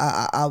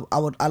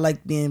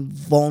like being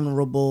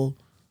vulnerable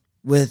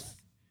with.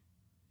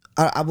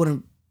 I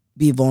wouldn't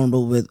be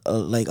vulnerable with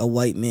like a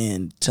white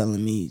man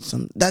telling me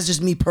something. That's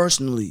just me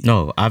personally.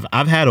 No,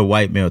 I've had a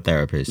white male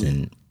therapist,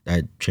 and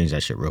I changed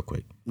that shit real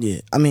quick. Yeah,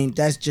 I mean,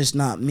 that's just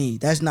not me.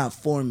 That's not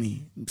for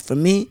me. For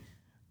me,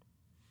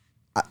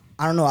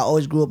 I don't know. I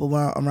always grew up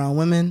around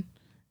women.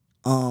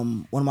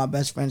 One of my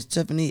best friends,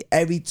 Tiffany.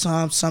 Every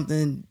time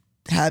something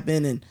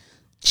happened and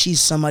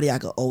she's somebody I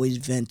could always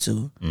vent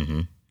to.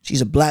 Mm-hmm.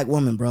 She's a black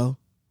woman, bro.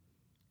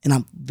 And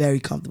I'm very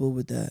comfortable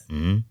with that.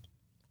 Mm-hmm.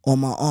 Or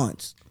my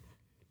aunts.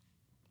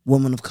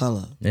 Woman of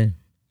color. Yeah.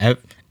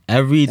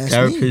 Every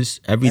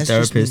therapist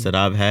that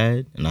I've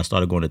had, and I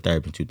started going to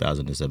therapy in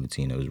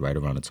 2017. It was right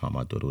around the time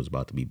my daughter was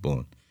about to be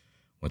born.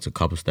 Went to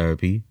couples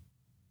therapy.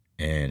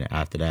 And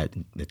after that,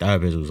 the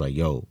therapist was like,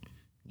 yo,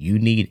 you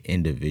need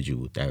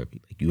individual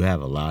therapy. Like, you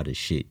have a lot of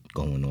shit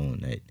going on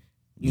that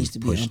you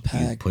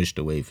pushed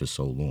away for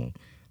so long.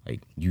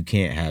 Like, you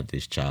can't have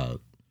this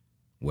child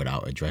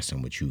without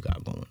addressing what you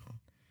got going on.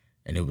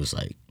 And it was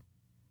like,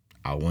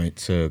 I went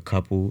to a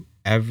couple.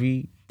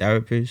 Every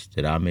therapist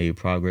that I made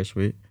progress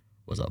with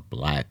was a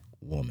black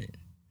woman.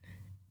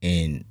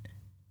 And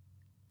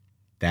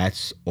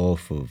that's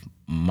off of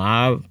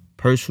my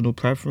personal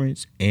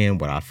preference and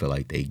what I feel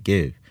like they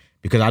give.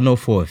 Because I know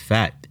for a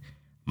fact,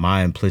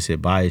 my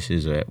implicit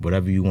biases, or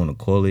whatever you want to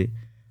call it,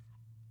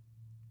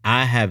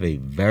 I have a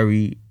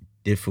very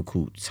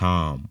difficult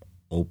time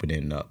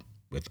opening up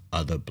with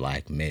other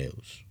black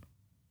males.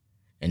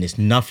 And it's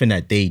nothing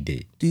that they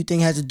did. Do you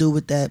think it has to do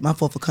with that? My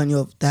fault for cutting you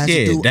off. That has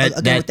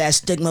to do with that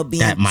stigma being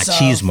that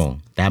machismo.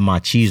 Tough. That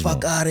machismo.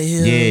 Fuck out of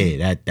here.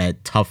 Yeah,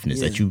 that toughness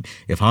that you.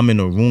 If I'm in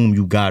a room,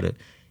 you gotta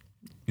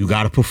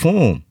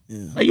perform.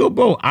 Yeah. Like, yo,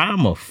 bro,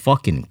 I'm a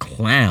fucking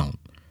clown.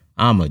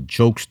 I'm a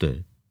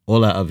jokester.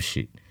 All that other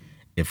shit.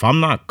 If I'm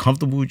not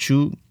comfortable with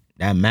you,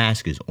 that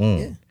mask is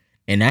on,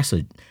 and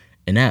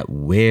that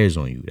wears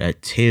on you.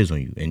 That tears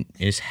on you, and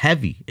it's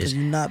heavy. It's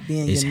you're not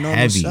being your normal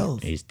heavy.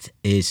 self.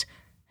 It's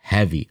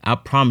heavy. I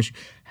promise you.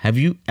 Have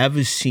you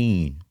ever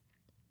seen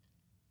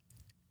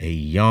a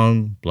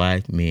young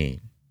black man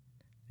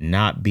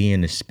not be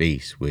in a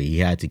space where he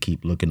had to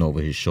keep looking over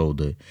his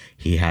shoulder?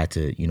 He had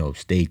to,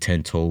 stay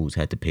 10 toes,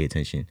 had to pay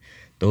attention.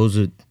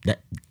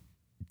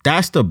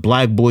 That's the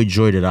black boy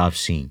joy that I've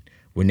seen.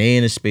 When they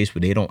in a space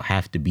where they don't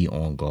have to be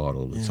on guard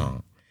all the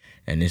time.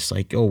 And it's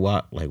like, yo,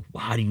 why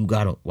do you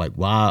gotta, why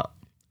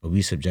are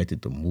we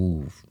subjected to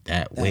move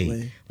that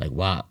way?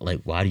 Why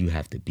do you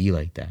have to be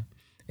like that?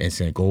 And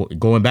so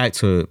going back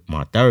to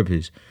my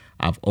therapist,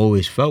 I've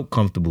always felt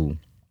comfortable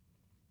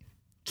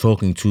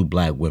talking to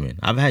black women.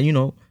 I've had,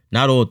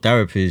 not all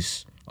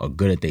therapists are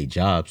good at their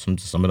job. Some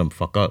of them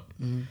fuck up,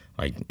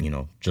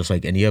 just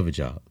like any other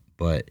job.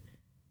 But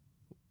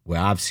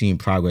where I've seen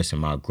progress in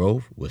my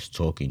growth was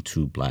talking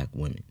to black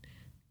women,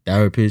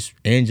 therapists,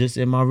 and just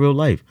in my real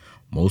life.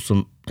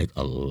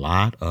 A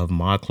lot of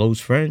my close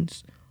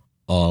friends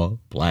are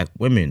black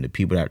women. The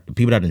people that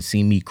didn't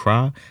see me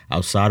cry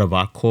outside of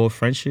our core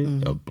friendship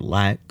are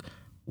black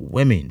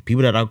women.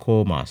 People that I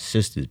call my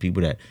sisters.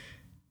 People that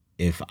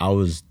if I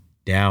was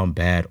down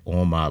bad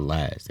on my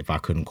last, if I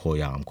couldn't call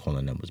y'all, I'm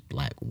calling them as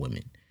black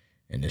women.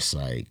 And it's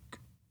like,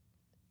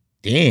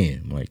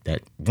 damn, like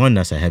that one,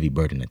 that's a heavy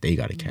burden that they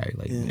got to carry.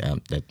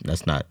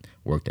 That's not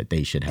work that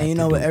they should have.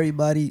 And what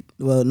everybody,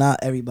 well, not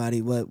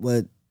everybody,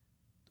 what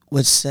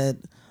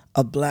said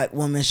a black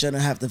woman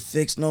shouldn't have to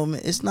fix no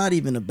man. It's not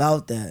even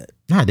about that.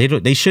 Nah, they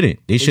don't. They shouldn't.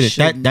 They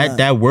shouldn't.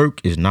 That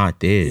work is not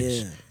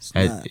theirs. Yeah, it's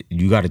not.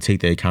 You got to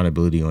take the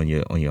accountability on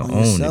your own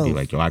yourself. And be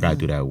like, yo, I got to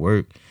do that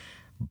work.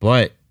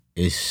 But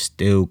it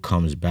still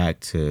comes back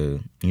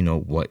to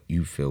what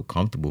you feel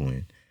comfortable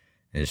in,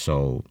 and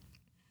so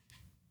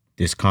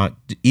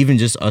even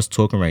just us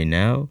talking right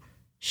now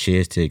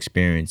shares to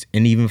experience,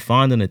 and even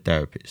finding a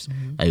therapist.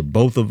 Like,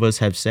 both of us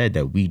have said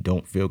that we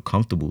don't feel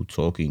comfortable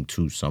talking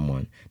to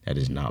someone that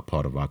is not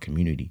part of our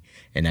community,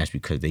 and that's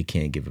because they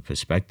can't give a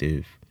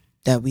perspective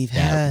that we've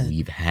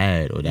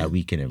had or that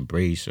we can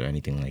embrace or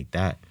anything like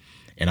that.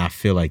 And I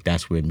feel like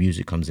that's where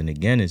music comes in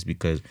again, is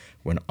because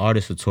when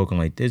artists are talking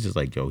like this, it's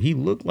like, yo, he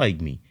looked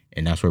like me.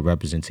 And that's where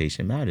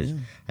representation matters.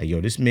 Like,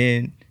 yo, this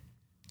man,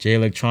 Jay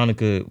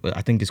Electronica,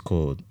 I think it's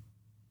called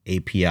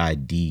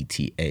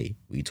APIDTA,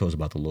 where he talks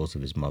about the loss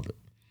of his mother.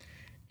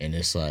 And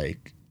it's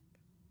like,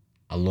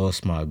 I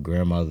lost my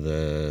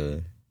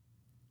grandmother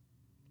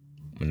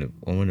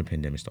when the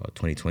pandemic started,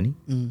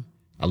 2020.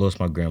 I lost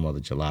my grandmother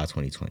July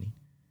 2020.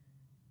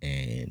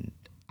 And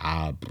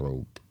I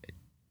broke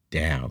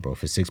down, bro.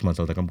 For 6 months,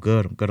 I was like, I'm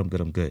good.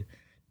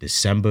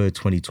 December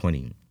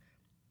 2020,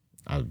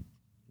 I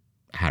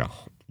had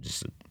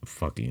just a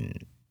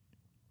fucking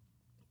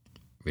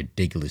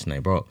ridiculous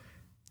night, bro.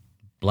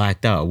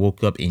 Blacked out. I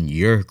woke up in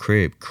your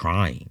crib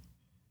crying.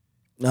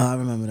 No, I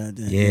remember that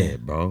day. Yeah,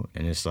 bro.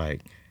 And it's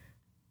like,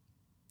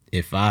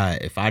 if I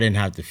didn't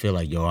have to feel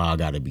like, yo, I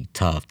gotta be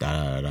tough,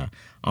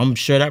 I'm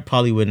sure that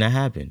probably wouldn't have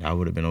happened. I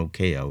would have been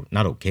okay.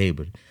 Not okay,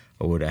 but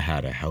I would have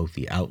had a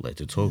healthy outlet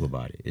to talk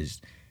about it. It's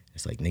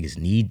like niggas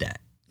need that.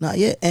 Nah,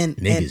 yeah,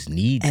 niggas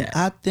need that. And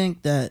I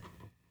think that,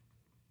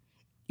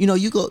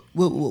 you go,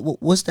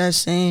 what's that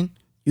saying?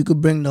 You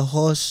could bring the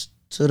horse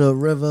to the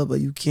river,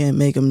 but you can't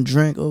make him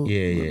drink or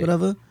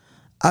whatever.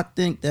 I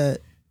think that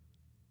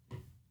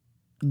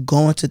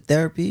going to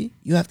therapy,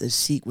 you have to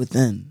seek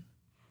within.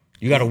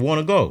 You gotta want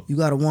to go. You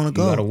gotta want to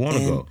go. You gotta want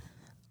to go.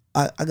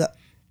 I got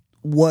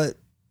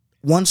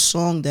one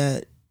song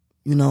that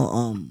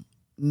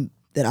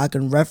that I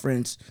can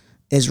reference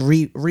is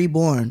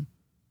Reborn.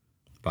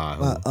 By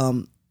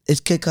who? It's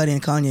Kid Cudi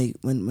and Kanye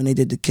when they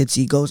did the Kids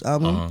See Ghosts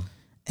album.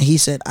 And he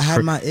said, I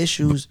had my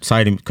issues.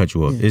 Sorry to cut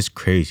you off. It's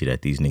crazy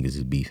that these niggas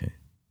is beefing.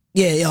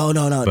 Yeah,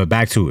 no. But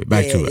back to it.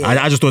 Yeah.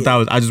 I just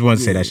thought I just wanted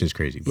to say that shit's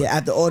crazy. Bro. Yeah,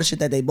 after all the shit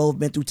that they both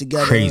been through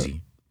together.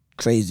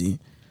 Crazy.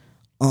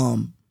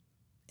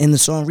 In the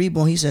song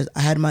Reborn, he says, I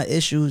had my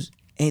issues,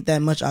 ain't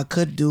that much I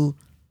could do,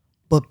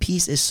 but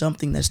peace is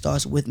something that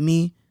starts with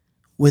me.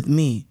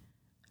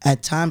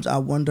 At times I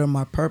wonder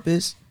my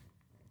purpose,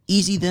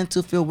 easy then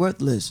to feel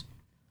worthless.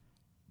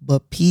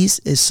 But peace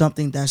is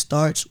something that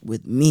starts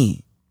with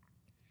me.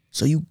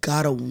 So you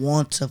gotta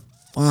want to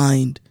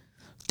find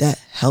that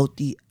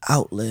healthy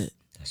outlet.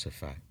 That's a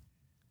fact.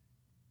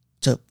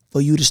 For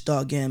you to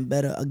start getting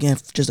better, again,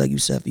 just like you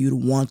said, for you to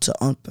want to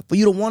unpack.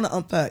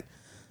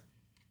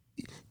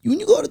 When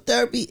you go to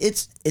therapy,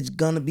 it's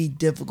gonna be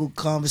difficult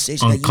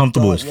conversation.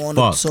 Uncomfortable that you don't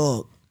want to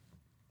talk.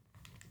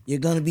 You're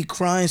gonna be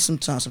crying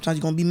sometimes. Sometimes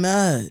you're gonna be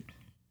mad.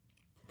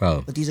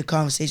 Bro. But these are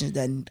conversations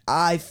that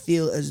I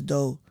feel as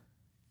though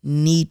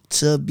need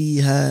to be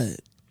had.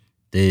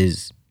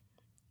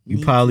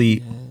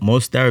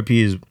 Most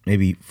therapy is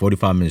maybe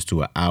 45 minutes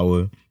to an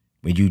hour.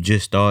 When you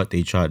just start,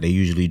 they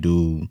usually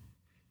do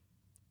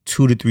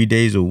 2 to 3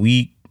 days a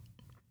week.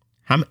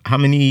 How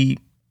many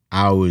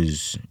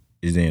hours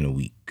is there in a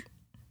week?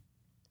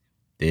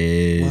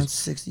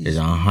 There's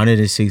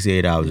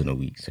 168 hours in a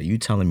week. So you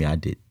telling me I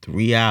did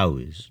 3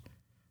 hours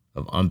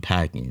of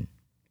unpacking.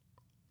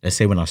 Let's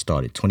say when I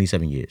started,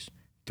 27 years.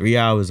 3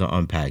 hours of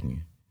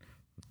unpacking,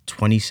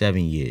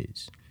 27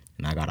 years.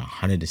 And I got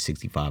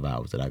 165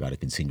 hours that I got to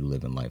continue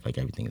living life like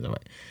everything is all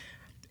right.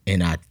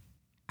 And I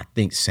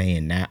think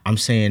I'm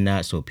saying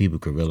that so people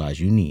could realize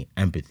you need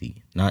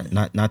empathy.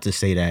 Not to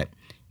say that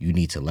you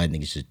need to let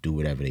niggas just do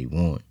whatever they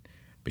want.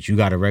 But you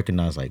got to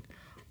recognize, like,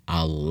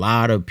 a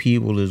lot of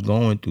people is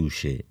going through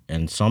shit.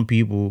 And some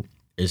people,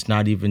 it's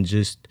not even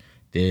just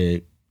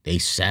they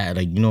sad.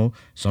 Like,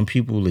 some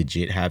people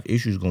legit have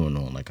issues going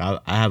on. Like, I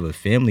have a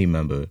family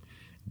member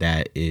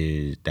that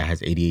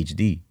has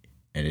ADHD.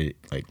 And it,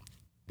 like,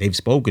 they've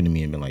spoken to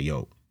me and been like,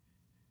 yo,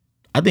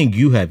 I think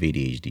you have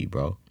ADHD,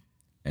 bro.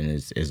 And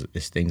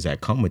it's things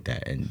that come with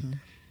that. And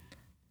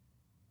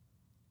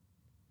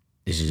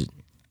it's just,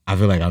 I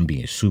feel like I'm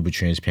being super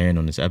transparent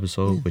on this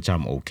episode, which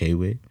I'm okay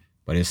with.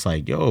 But it's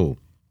like, yo,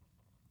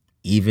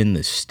 even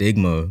the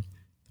stigma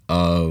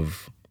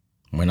of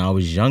when I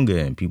was younger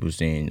and people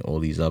saying all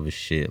these other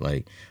shit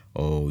like,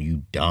 oh,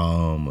 you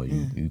dumb or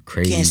you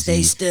crazy. Can't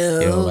stay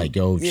still. Yo, like,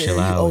 yo, chill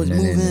out. Always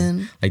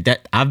moving. Like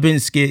that. I've been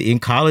scared. In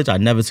college, I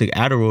never took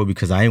Adderall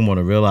because I didn't want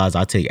to realize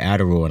I take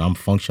Adderall and I'm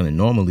functioning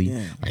normally.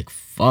 Yeah. Like,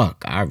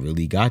 fuck, I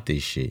really got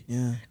this shit.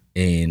 Yeah.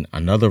 And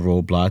another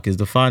roadblock is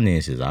the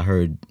finances. I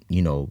heard,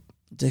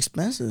 it's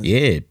expensive.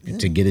 Yeah,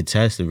 to get a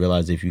test to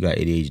realize if you got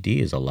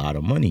ADHD is a lot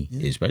of money,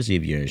 especially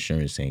if your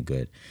insurance ain't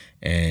good.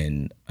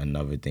 And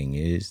another thing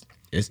is,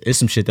 it's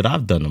some shit that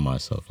I've done to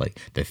myself. Like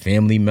the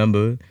family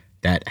member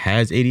that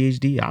has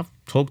ADHD, I've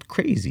talked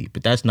crazy,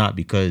 but that's not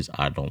because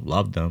I don't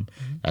love them.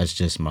 That's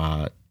just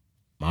my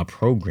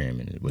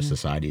programming. What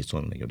society is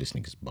telling me, like, yo, this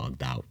nigga's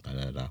bugged out.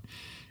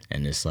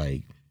 And it's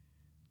like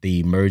the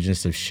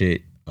emergence of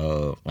shit,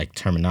 like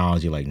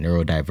terminology like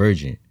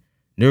neurodivergent.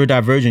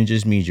 Neurodivergent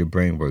just means your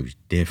brain works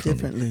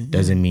differently.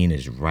 Doesn't mean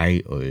it's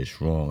right or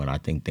it's wrong. And I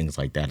think things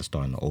like that are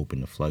starting to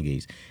open the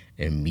floodgates,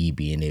 and me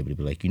being able to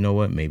be like, you know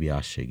what, maybe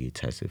I should get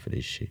tested for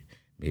this shit.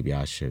 Maybe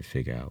I should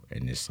figure out.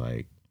 And it's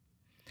like,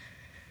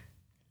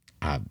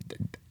 I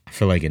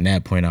feel like in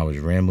that point I was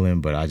rambling,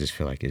 but I just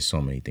feel like there's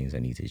so many things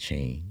that need to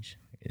change.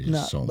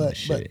 It's so much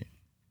shit.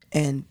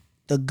 And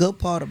the good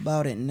part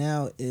about it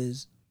now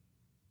is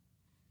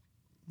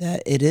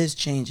that it is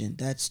changing.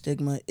 That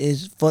stigma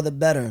is for the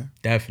better.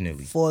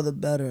 Definitely. For the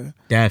better.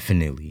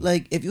 Definitely.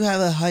 Like, if you have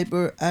a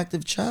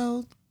hyperactive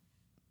child,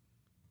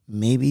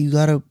 maybe you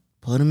gotta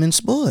put them in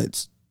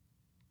sports.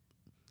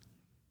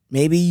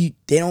 Maybe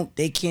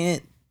they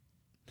can't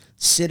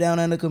sit down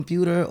at a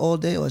computer all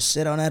day or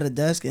sit down at a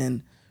desk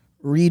and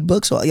read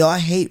books. Yo, I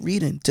hate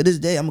reading. To this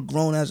day, I'm a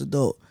grown ass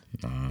adult,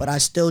 but I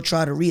still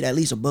try to read at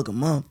least a book a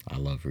month. I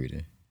love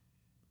reading.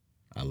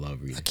 I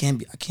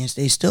can't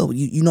stay still.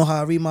 You know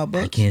how I read my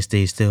books? I can't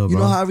stay still, bro.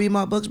 You know how I read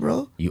my books,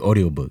 bro? You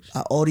audio books.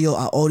 I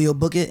audio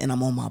book it, and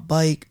I'm on my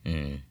bike,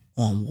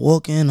 or I'm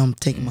walking, I'm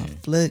taking my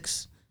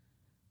flicks.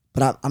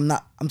 But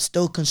I'm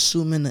still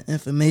consuming the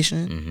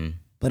information,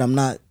 but I'm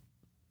not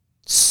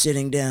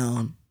sitting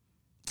down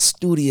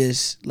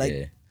studious.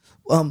 Like,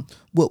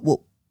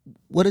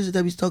 what is it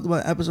that we talked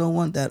about in episode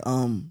 1?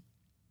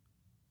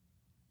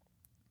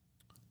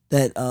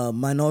 That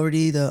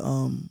minority,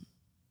 the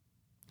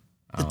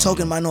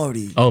token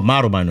minority. Oh,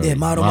 model minority. Yeah,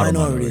 model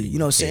minority. You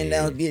know, sitting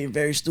down, being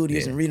very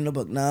studious and reading a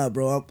book. Nah,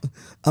 bro,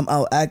 I'm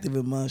out active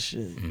in my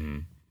shit.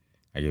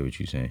 I get what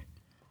you're saying.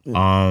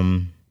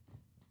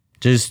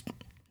 Just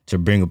to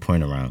bring a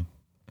point around,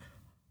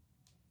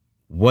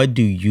 what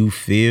do you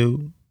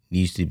feel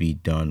needs to be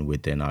done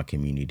within our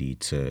community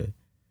to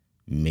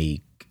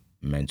make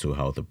mental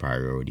health a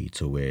priority,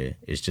 to where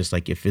it's just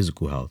like your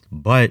physical health?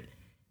 But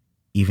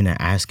even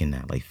at asking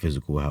that, like,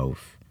 physical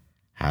health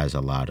has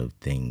a lot of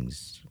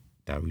things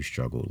that we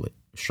struggle with.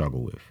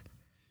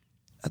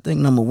 I think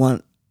number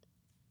one,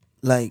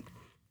 like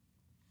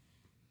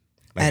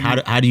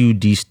how do you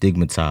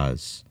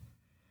destigmatize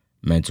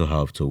mental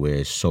health to where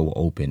it's so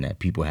open that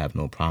people have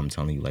no problem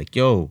telling you, like,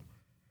 yo,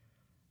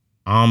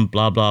 I'm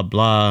blah blah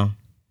blah,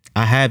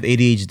 I have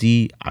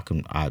ADHD, I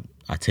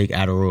take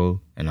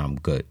Adderall and I'm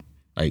good.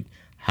 Like,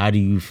 how do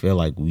you feel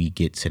like we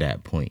get to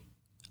that point?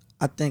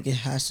 I think it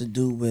has to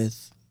do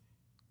with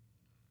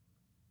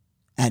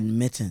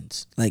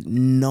admittance, like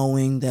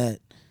knowing that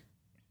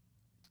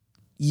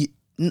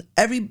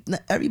everybody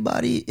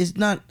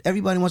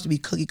wants to be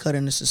cookie cutter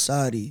in the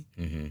society.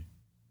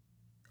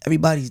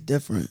 Everybody's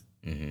different.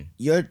 And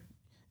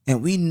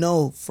we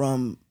know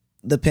from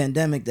the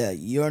pandemic that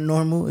your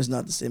normal is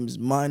not the same as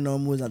my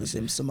normal, is not the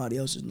same as somebody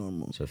else's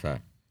normal. It's a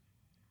fact.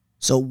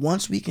 So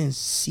once we can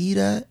see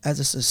that as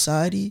a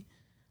society,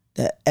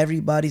 that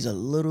everybody's a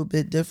little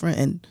bit different,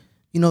 and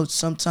you know,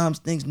 sometimes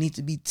things need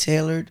to be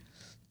tailored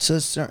to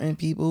certain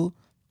people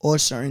or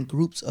certain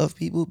groups of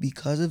people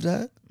because of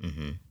that,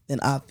 then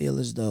I feel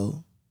as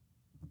though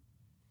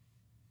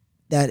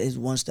that is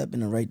one step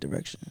in the right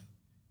direction.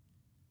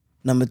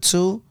 Number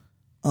 2,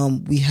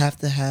 we have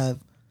to have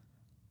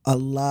a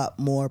lot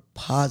more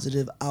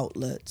positive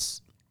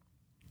outlets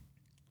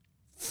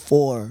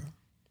for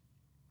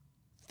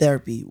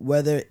therapy,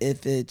 whether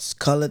if it's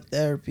color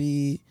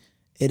therapy,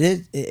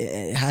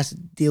 it has to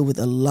deal with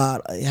a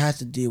lot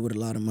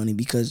of money,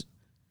 because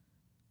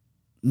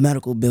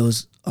medical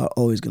bills are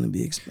always going to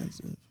be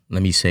expensive.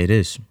 Let me say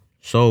this.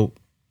 So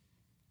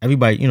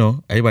everybody's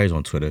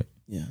on Twitter.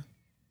 Yeah.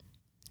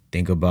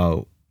 Think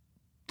about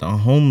the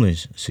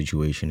homeless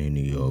situation in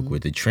New York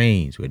with the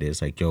trains, where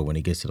there's like, yo, when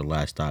it gets to the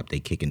last stop, they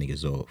kicking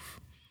niggas off.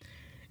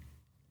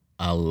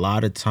 A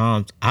lot of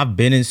times, I've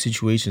been in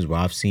situations where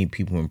I've seen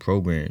people in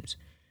programs,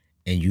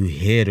 and you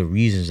hear the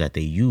reasons that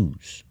they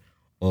use,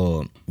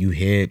 or you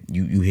hear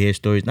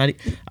stories. I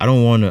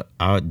don't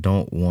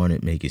want to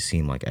make it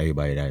seem like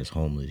everybody that is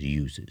homeless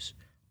uses,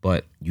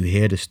 but you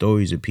hear the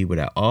stories of people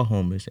that are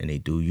homeless and they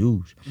do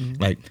use.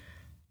 Like,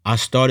 I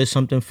started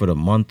something for the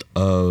month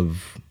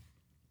of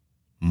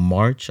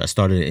March. I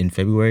started it in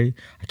February.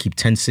 I keep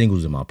 10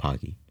 singles in my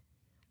pocket,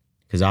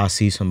 because I'll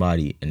see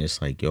somebody and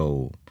it's like,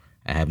 yo,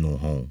 I have no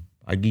home.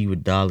 I give you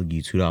 $1, give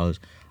you $2.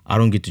 I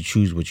don't get to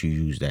choose what you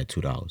use that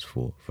 $2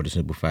 for the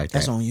simple fact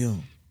That's that on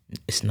you.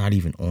 It's not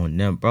even on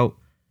them, bro.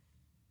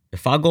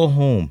 If I go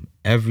home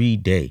every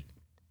day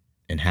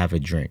and have a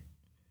drink,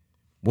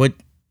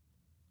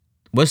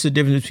 what's the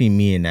difference between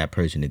me and that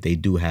person if they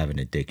do have an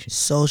addiction?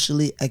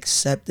 Socially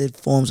accepted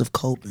forms of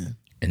coping.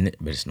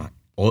 But it's not.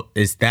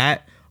 It's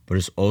that, but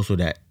it's also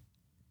that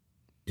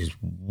there's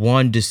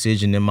one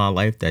decision in my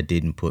life that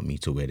didn't put me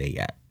to where they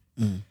at.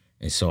 And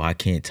so I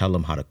can't tell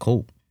them how to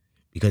cope,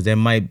 because there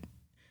might,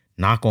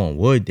 knock on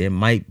wood, there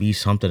might be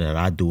something that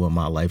I do in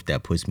my life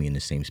that puts me in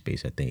the same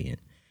space that they in.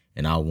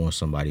 And I want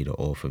somebody to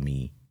offer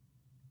me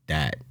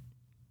that,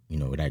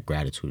 that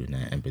gratitude and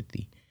that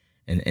empathy.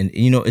 And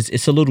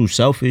it's a little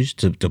selfish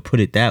to put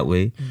it that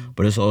way,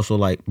 but it's also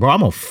like, bro,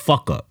 I'm a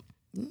fuck up.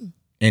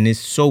 And it's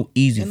so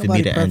easy for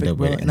me to end up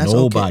with it. And that's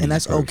okay. And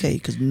that's okay,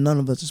 because none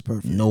of us is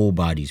perfect.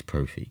 Nobody's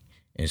perfect.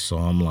 And so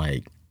I'm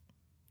like,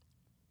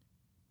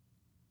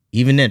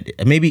 even then,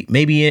 maybe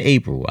in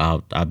April,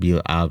 I'll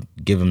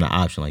give them the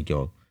option, like,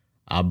 yo,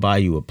 I'll buy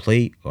you a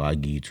plate or I'll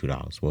give you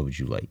 $2. What would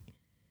you like?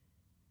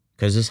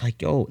 Because it's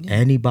like, yo,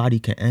 anybody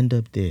can end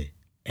up there.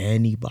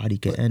 Anybody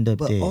can end up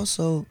there. But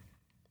also,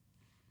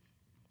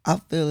 I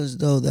feel as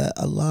though that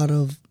I don't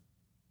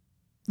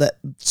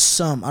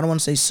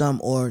want to say some,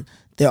 or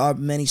there are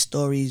many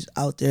stories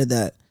out there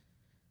that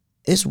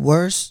it's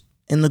worse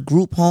in the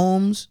group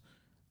homes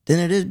than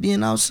it is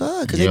being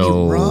outside. Cause they be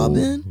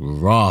robbing.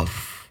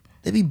 Rough.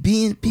 They be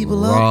beating people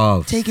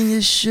Rough. up, taking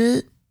your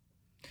shit.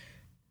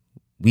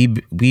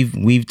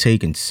 We've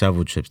taken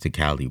several trips to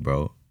Cali,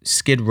 bro.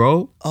 Skid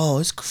Row. Oh,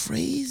 it's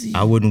crazy.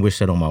 I wouldn't wish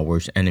that on my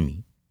worst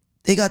enemy.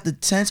 They got the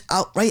tents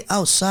out right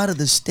outside of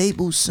the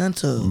Staples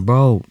Center.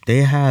 Bro,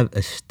 they have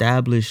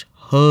established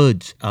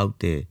hoods out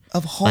there.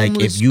 Of homeless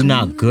like, if you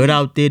not good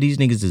out there, these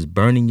niggas is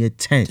burning your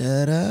tent.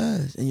 Dead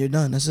ass. And you're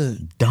done. That's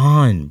it.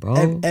 Done,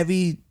 bro.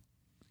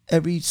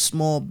 Every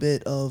small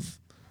bit of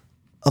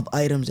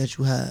items that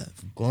you have.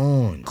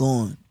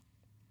 Gone.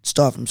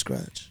 Start from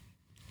scratch.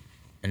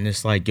 And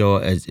it's like, yo,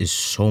 it's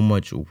so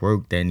much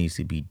work that needs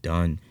to be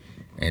done.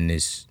 And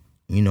it's,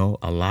 you know,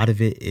 a lot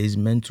of it is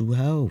mental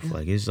health. Yeah.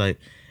 Like, it's like,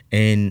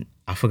 and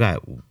I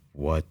forgot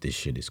what this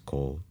shit is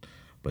called,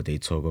 but they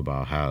talk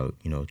about how,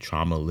 you know,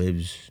 trauma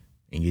lives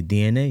in your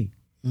DNA.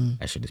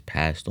 That shit is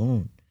passed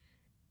on.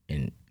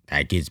 And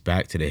that gets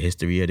back to the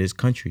history of this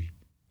country.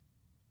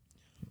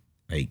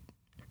 Like,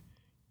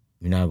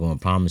 you're not gonna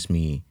promise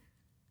me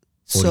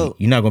 40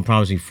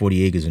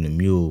 acres and a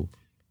mule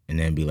and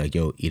then be like,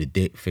 yo, eat a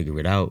dick, figure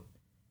it out.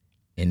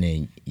 And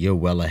then you're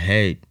well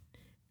ahead.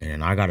 And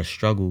then I gotta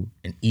struggle.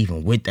 And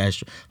even with that,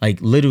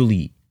 like,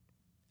 literally,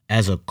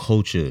 as a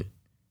culture,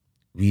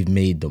 we've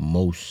made the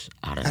most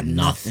out of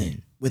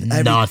nothing. With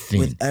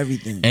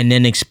everything. And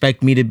then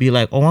expect me to be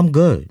like, oh, I'm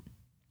good.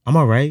 I'm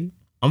all right.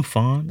 I'm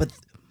fine.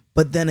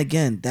 But then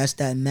again, that's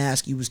that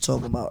mask you was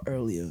talking about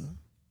earlier.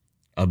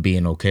 Of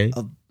being okay?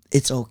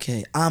 It's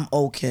okay. I'm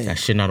okay. That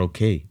shit not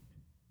okay.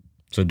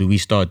 So do we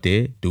start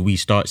there? Do we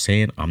start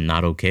saying I'm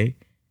not okay?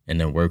 And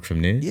then work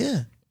from there?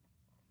 Yeah.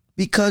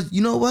 Because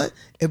you know what?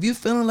 If you're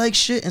feeling like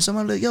shit and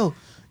somebody like, yo,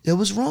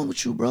 what's wrong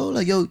with you, bro?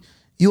 Like, yo,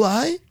 you all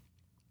right?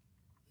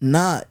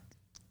 Not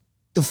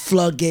the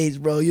floodgates,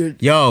 bro. You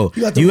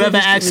ever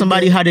ask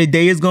somebody how their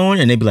day is going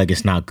and they be like,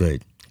 it's not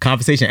good.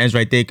 Conversation ends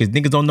right there because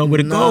niggas don't know where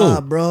to go.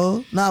 Nah,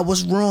 bro. Nah,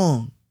 what's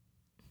wrong?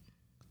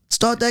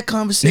 Start that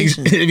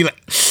conversation. They be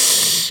like,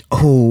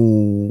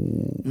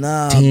 oh,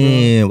 nah,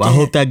 damn. Bro. I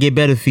hope that get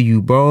better for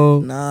you,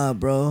 bro. Nah,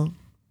 bro.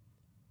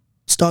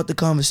 Start the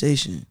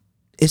conversation.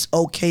 It's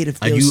okay to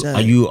feel sad.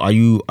 Are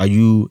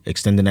you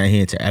extending that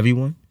hand to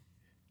everyone?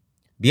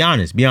 Be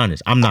honest.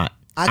 I'm not.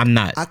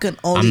 I can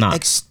only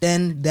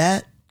extend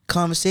that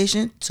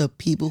conversation to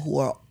people who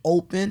are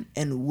open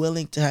and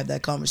willing to have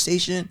that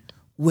conversation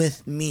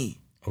with me.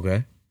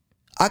 Okay.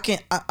 I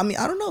mean,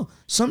 I don't know.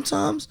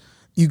 Sometimes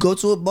you go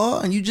to a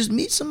bar and you just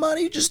meet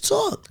somebody, you just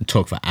talk.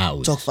 Talk for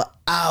hours.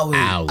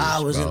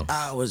 Hours bro. And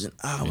hours and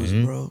hours,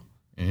 bro.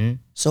 Mm-hmm.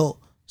 So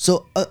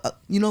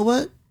you know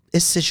what?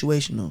 It's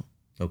situational.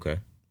 Okay.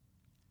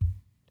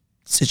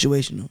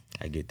 Situational.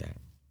 I get that.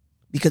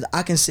 Because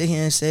I can sit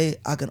here and say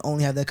I can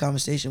only have that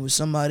conversation with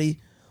somebody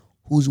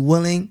who's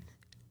willing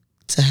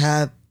to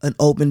have an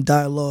open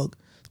dialogue,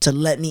 to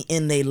let me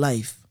in their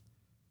life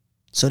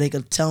so they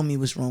could tell me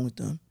what's wrong with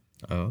them.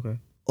 Oh, okay.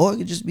 Or it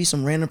could just be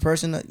some random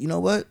person that, you know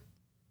what?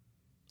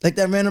 Like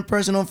that random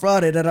person on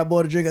Friday that I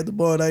bought a drink at the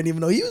bar and I didn't even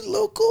know. He was a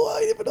little cool. I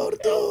didn't even know the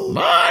dude.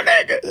 My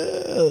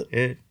nigga.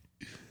 Yeah.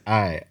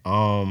 All right.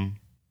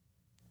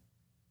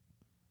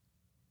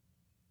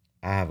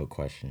 I have a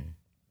question.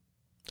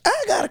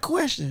 I got a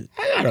question.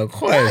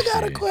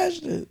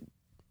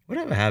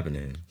 Whatever happened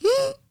to him?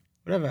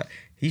 Whatever.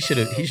 He should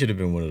have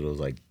been one of those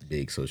like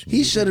big social media.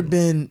 He should have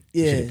been.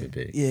 Yeah. He should have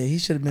been big. Yeah. He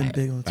should have been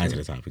big on Twitter. Back to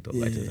the topic though.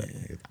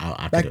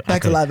 Yeah.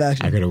 Back to live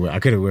action. I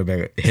could have went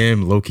back.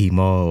 Him, Low-Key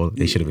Maul.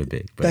 They should have been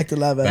big. Back to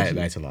live action.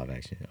 Back to live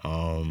action.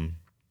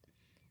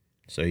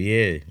 So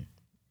yeah,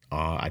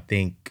 I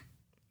think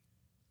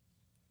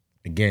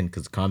again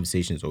because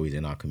conversation is always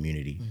in our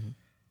community. Mm-hmm.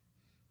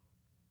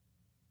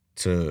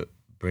 To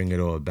bring it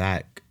all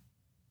back,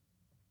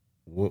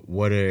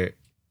 what are,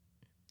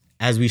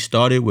 as we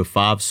started with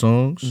 5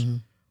 songs, mm-hmm.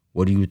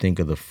 What do you think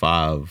are the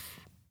 5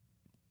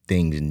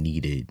 things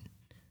needed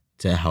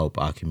to help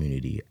our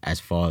community as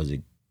far as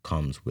it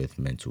comes with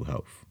mental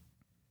health?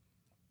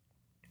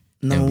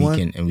 Number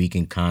one, we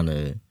can kind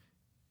of,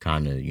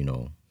 you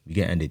know, we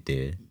can end it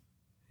there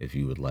if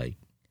you would like.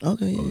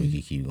 Okay. Or we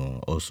can keep going.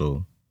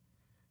 Also,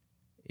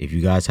 if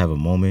you guys have a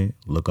moment,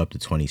 look up the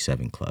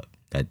 27 Club.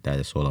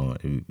 That's all I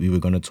want. We were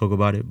gonna talk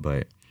about it,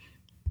 but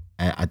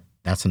I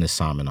that's an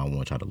assignment I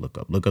want y'all to look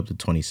up. Look up the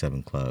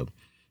 27 Club,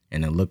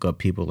 and then look up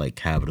people like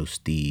Capital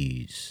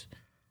Steez.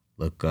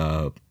 Look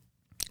up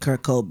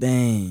Kurt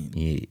Cobain.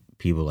 Yeah,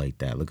 people like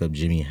that. Look up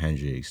Jimi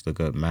Hendrix. Look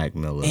up Mac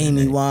Miller.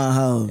 Amy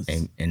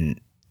Winehouse.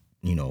 And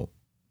you know,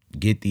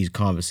 get these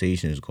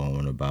conversations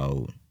going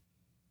about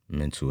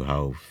mental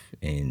health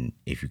and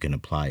if you can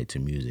apply it to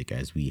music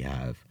as we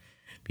have,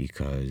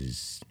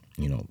 because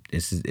you know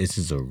this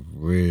is a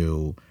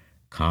real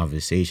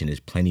conversation. There's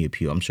plenty of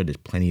people. I'm sure there's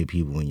plenty of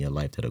people in your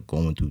life that are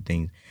going through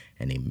things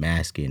and they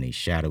mask it and they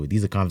shadow it.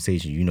 These are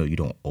conversations you know you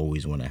don't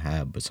always want to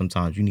have, but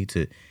sometimes you need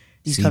to.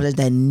 These conversations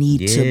that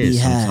need to be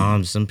had.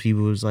 Sometimes some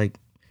people is like,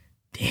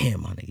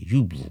 damn, my nigga,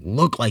 you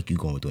look like you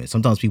going through it.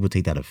 Sometimes people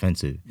take that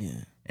offensive.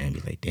 Yeah. And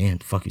be like, damn,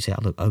 fuck you say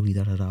I look ugly,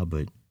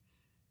 but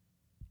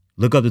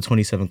look up the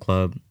 27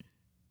 Club.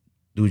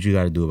 Do what you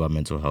got to do about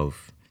mental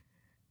health.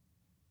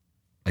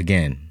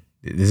 Again,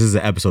 this is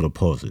an episode of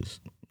pauses.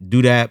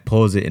 Do that,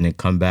 pause it, and then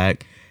come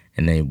back,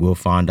 and then we'll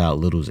find out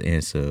Little's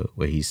answer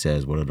where he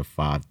says, what are the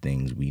 5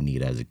 things we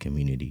need as a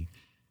community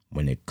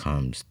when it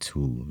comes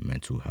to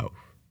mental health?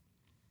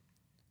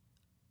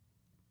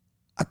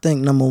 I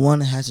think number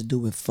 1, it has to do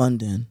with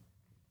funding.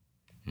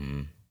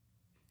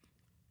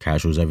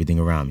 Cash rules everything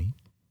around me.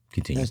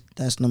 Continue.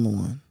 That's number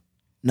 1.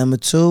 Number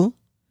 2,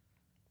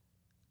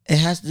 it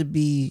has to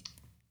be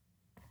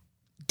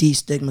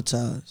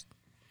destigmatized.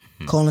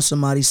 Calling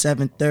somebody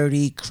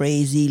 730,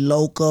 crazy,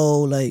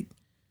 loco, like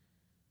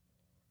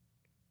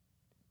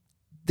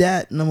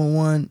that. Number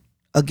 1,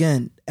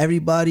 again,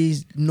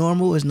 everybody's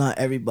normal is not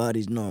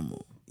everybody's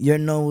normal. Your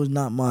normal is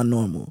not my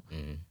normal.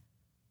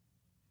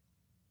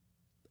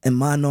 And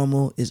my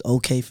normal is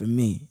okay for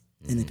me.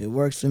 And if it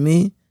works for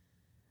me,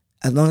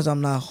 as long as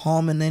I'm not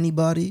harming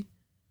anybody,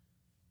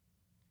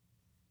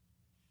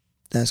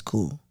 that's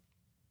cool.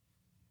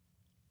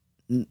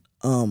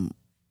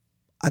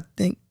 I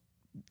think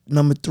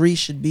number 3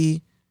 should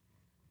be,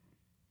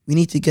 we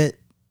need to get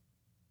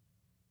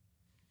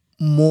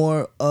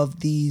more of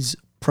these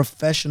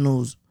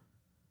professionals,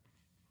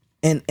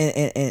 and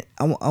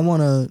I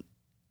want to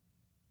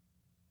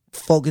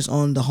focus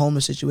on the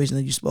homeless situation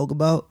that you spoke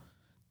about.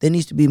 There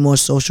needs to be more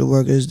social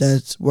workers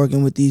that's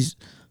working with these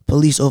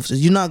police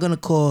officers. You're not gonna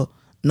call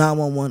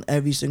 911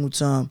 every single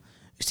time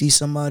you see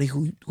somebody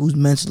who's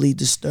mentally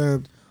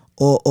disturbed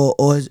or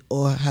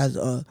has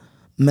a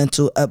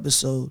mental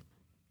episode.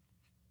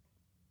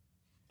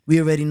 We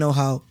already know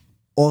how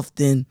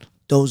often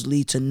those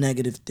lead to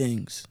negative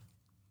things.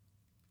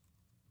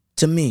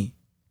 To me.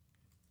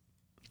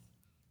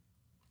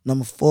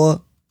 Number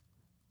 4,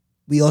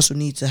 we also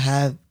need to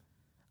have,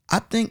 I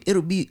think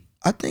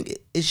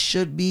it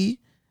should be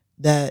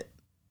that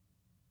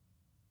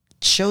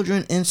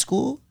children in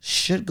school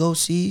should go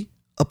see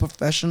a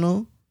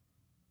professional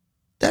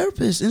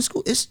therapist in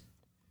school. It's,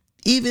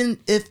 even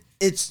if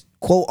it's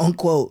quote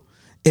unquote,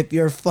 if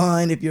you're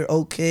fine, if you're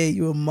okay,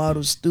 you're a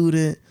model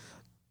student,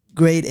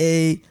 grade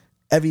A,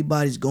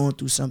 everybody's going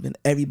through something.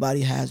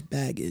 Everybody has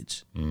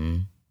baggage.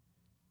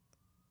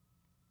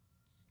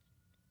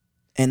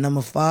 And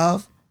number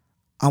 5,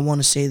 I want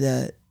to say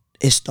that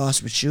it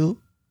starts with you,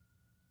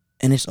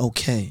 and it's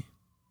okay.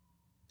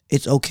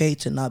 It's okay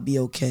to not be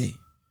okay.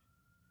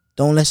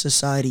 Don't let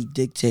society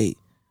dictate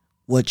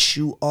what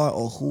you are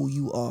or who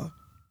you are.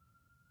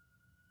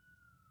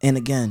 And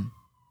again,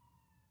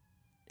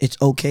 it's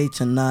okay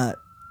to not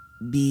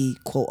be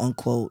quote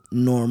unquote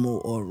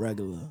normal or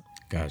regular.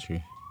 Got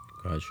you.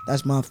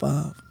 That's my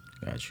 5.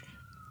 Got you.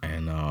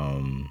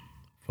 And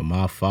for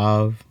my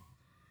 5,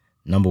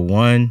 number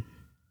 1.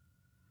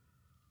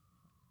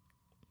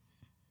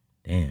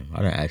 Damn,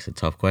 I done asked a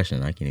tough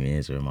question. I can't even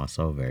answer it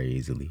myself very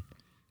easily.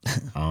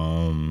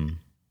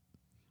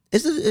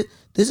 This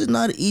is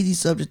not an easy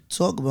subject to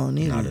talk about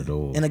neither. Not at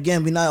all. And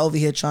again, we're not over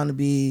here trying to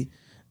be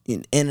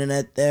an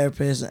internet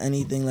therapist or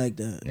anything like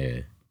that.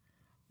 Yeah.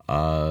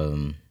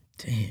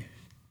 Damn.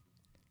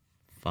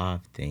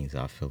 5 things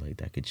I feel like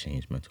that could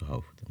change mental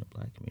health within the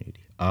Black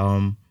community.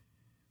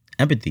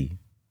 Empathy.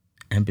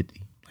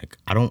 Like,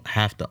 I don't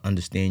have to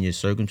understand your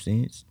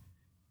circumstance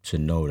to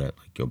know that,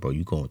 like, yo, bro,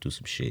 you going through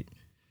some shit,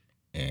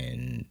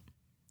 and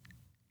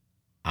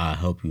I'll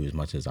help you as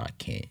much as I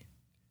can.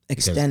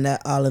 Extend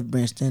that olive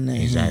branch, extend that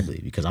Exactly,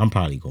 hand. because I'm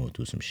probably going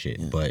through some shit.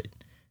 Yeah. But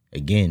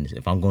again,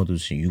 if I'm going through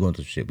shit, you going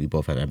through shit, we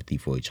both have empathy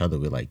for each other.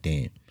 We're like,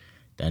 damn,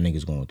 that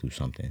nigga's going through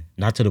something.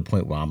 Not to the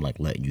point where I'm like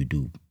letting you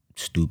do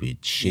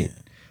stupid shit. Yeah.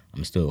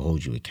 I'm still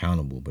hold you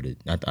accountable. But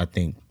I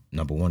think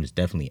number 1 is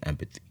definitely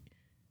empathy.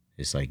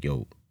 It's like,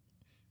 yo,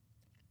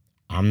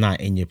 I'm not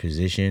in your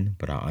position,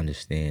 but I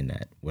understand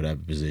that whatever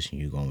position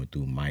you're going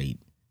through might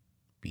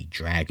be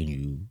dragging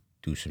you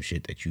through some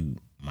shit that you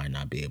might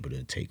not be able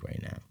to take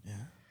right now. Yeah.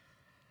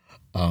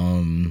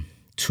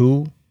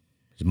 2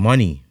 is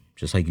money,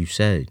 just like you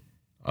said.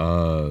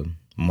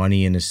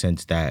 Money in the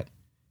sense that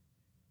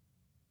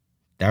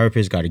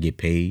therapists got to get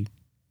paid,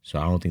 so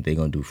I don't think they're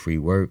gonna do free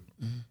work.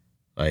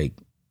 Like,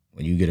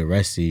 when you get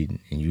arrested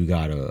and you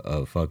got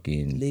a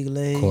fucking legal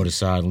aid,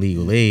 court-assigned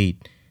legal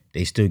aid,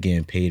 they still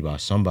getting paid by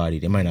somebody.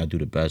 They might not do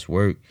the best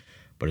work,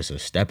 but it's a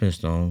stepping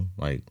stone.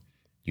 Like,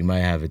 you might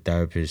have a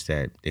therapist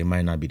that they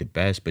might not be the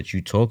best, but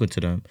you talking to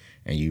them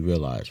and you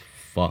realize,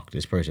 fuck,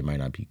 this person might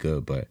not be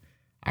good, but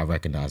I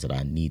recognize that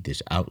I need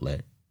this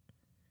outlet.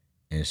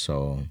 And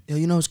so... Yo,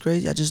 you know what's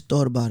crazy? I just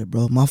thought about it,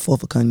 bro. My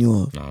fault for cutting you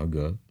off. No,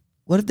 good.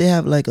 What if they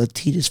have like a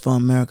Teachers for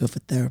America for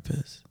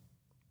therapists?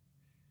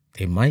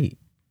 They might.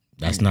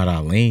 That's not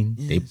our lane.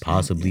 They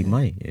possibly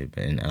might.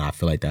 And I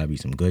feel like that'd be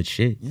some good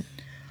shit. Yeah.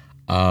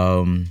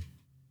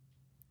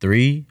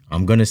 3,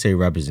 I'm going to say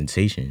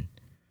representation,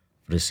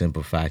 for the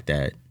simple fact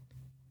that,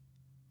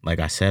 like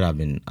I said, I've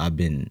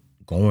been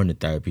going to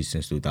therapy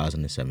since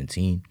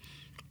 2017.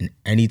 And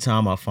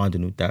anytime I find a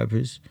new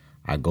therapist,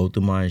 I go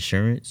through my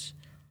insurance,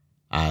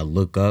 I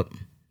look up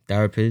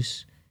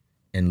therapists,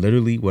 and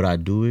literally what I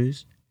do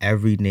is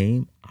every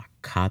name, I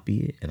copy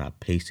it and I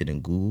paste it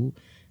in Google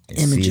and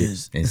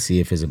Images. see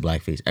if it's a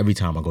blackface every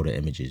time I go to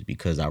images,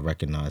 because I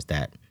recognize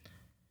that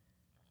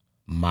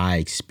my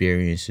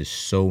experience is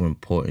so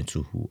important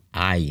to who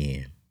I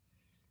am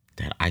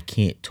that I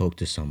can't talk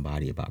to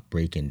somebody about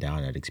breaking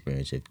down that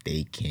experience if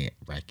they can't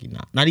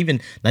recognize, not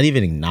even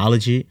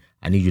acknowledge it.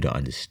 I need you to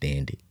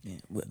understand it.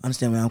 Yeah,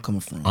 understand where I'm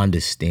coming from.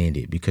 Understand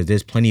it, because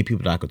there's plenty of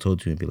people that I could talk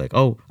to and be like,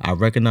 oh, I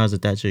recognize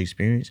that that's your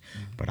experience,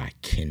 but I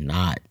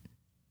cannot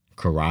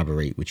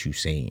corroborate what you're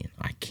saying.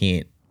 I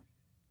can't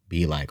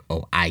be like,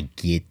 oh, I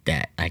get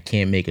that. I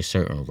can't make a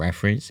certain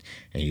reference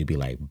and you'd be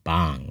like,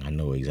 bang, I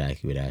know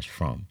exactly where that's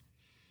from.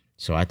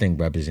 So I think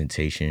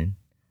representation,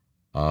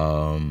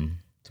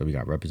 so we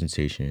got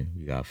representation,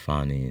 we got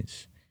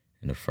finance,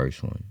 and the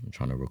first one, I'm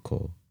trying to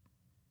recall.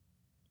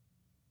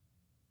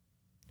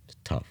 It's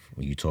tough.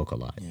 When you talk a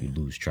lot, you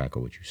lose track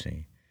of what you're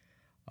saying.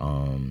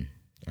 All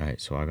right,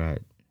 so I got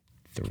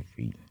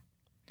 3.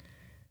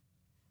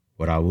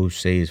 What I will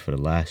say is for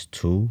the last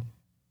 2,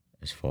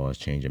 as far as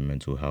changing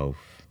mental health,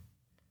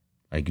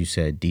 like you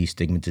said,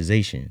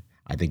 destigmatization.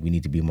 I think we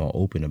need to be more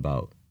open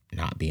about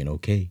not being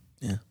okay.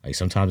 Yeah. Like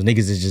sometimes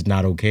niggas is just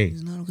not okay.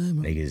 It's not okay,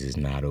 bro. Niggas is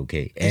not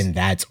okay. And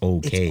that's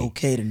okay. It's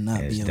okay to not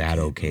be okay. It's that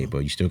okay, bro.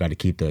 but you still got to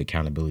keep the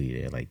accountability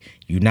there. Like,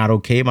 you not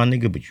okay, my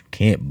nigga, but you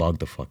can't bug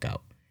the fuck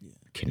out. Yeah.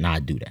 You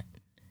cannot do that.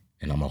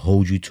 And I'm going to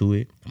hold you to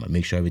it. I'm going to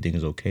make sure everything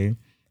is okay. I'm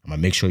going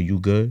to make sure you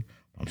good.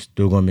 I'm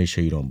still going to make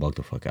sure you don't bug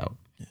the fuck out.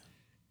 Yeah.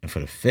 And for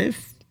the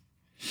 5th,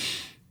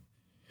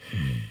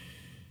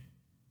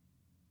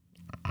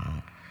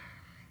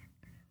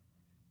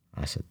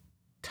 that's a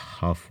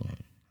tough one.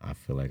 I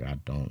feel like I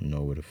don't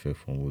know where the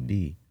 5th one would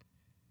be.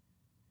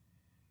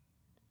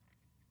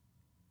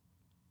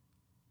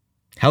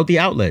 Healthy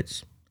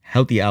outlets.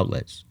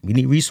 We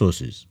need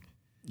resources.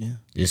 Yeah.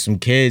 There's some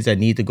kids that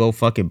need to go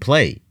fucking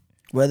play.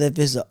 Whether if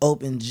it's an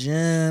open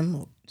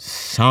gym,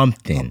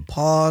 something, a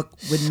park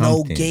with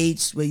no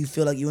gates where you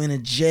feel like you're in a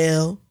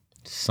jail.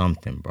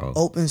 Something, bro.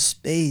 Open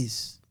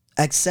space.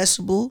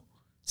 Accessible,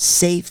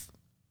 safe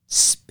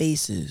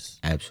spaces.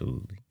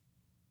 Absolutely.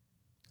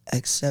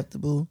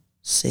 Acceptable,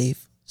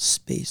 safe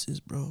spaces,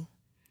 bro.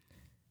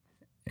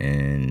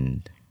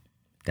 And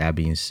that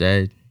being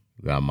said,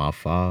 you got my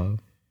 5.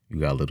 You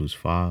got Little's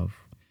 5.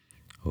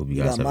 Hope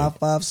you guys got my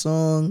 5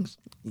 songs.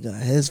 You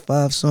got his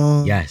 5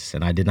 songs. Yes,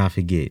 and I did not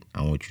forget.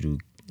 I want you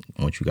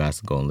guys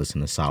to go and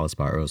listen to Solace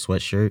by Earl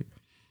Sweatshirt.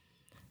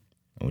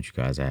 I want you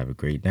guys to have a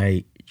great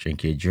night.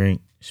 Drink your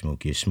drink.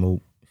 Smoke your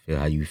smoke. Feel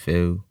how you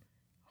feel.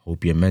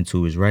 Hope your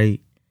mental is right.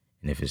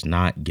 And if it's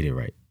not, get it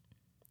right.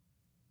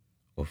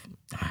 Or,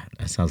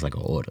 that sounds like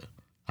an order.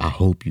 I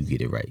hope you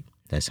get it right.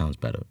 That sounds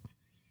better.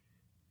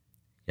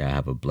 Y'all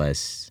have a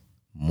blessed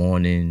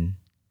morning,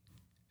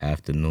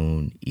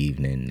 afternoon,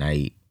 evening,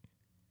 night.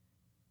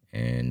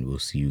 And we'll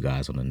see you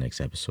guys on the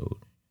next episode.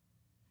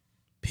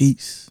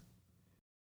 Peace.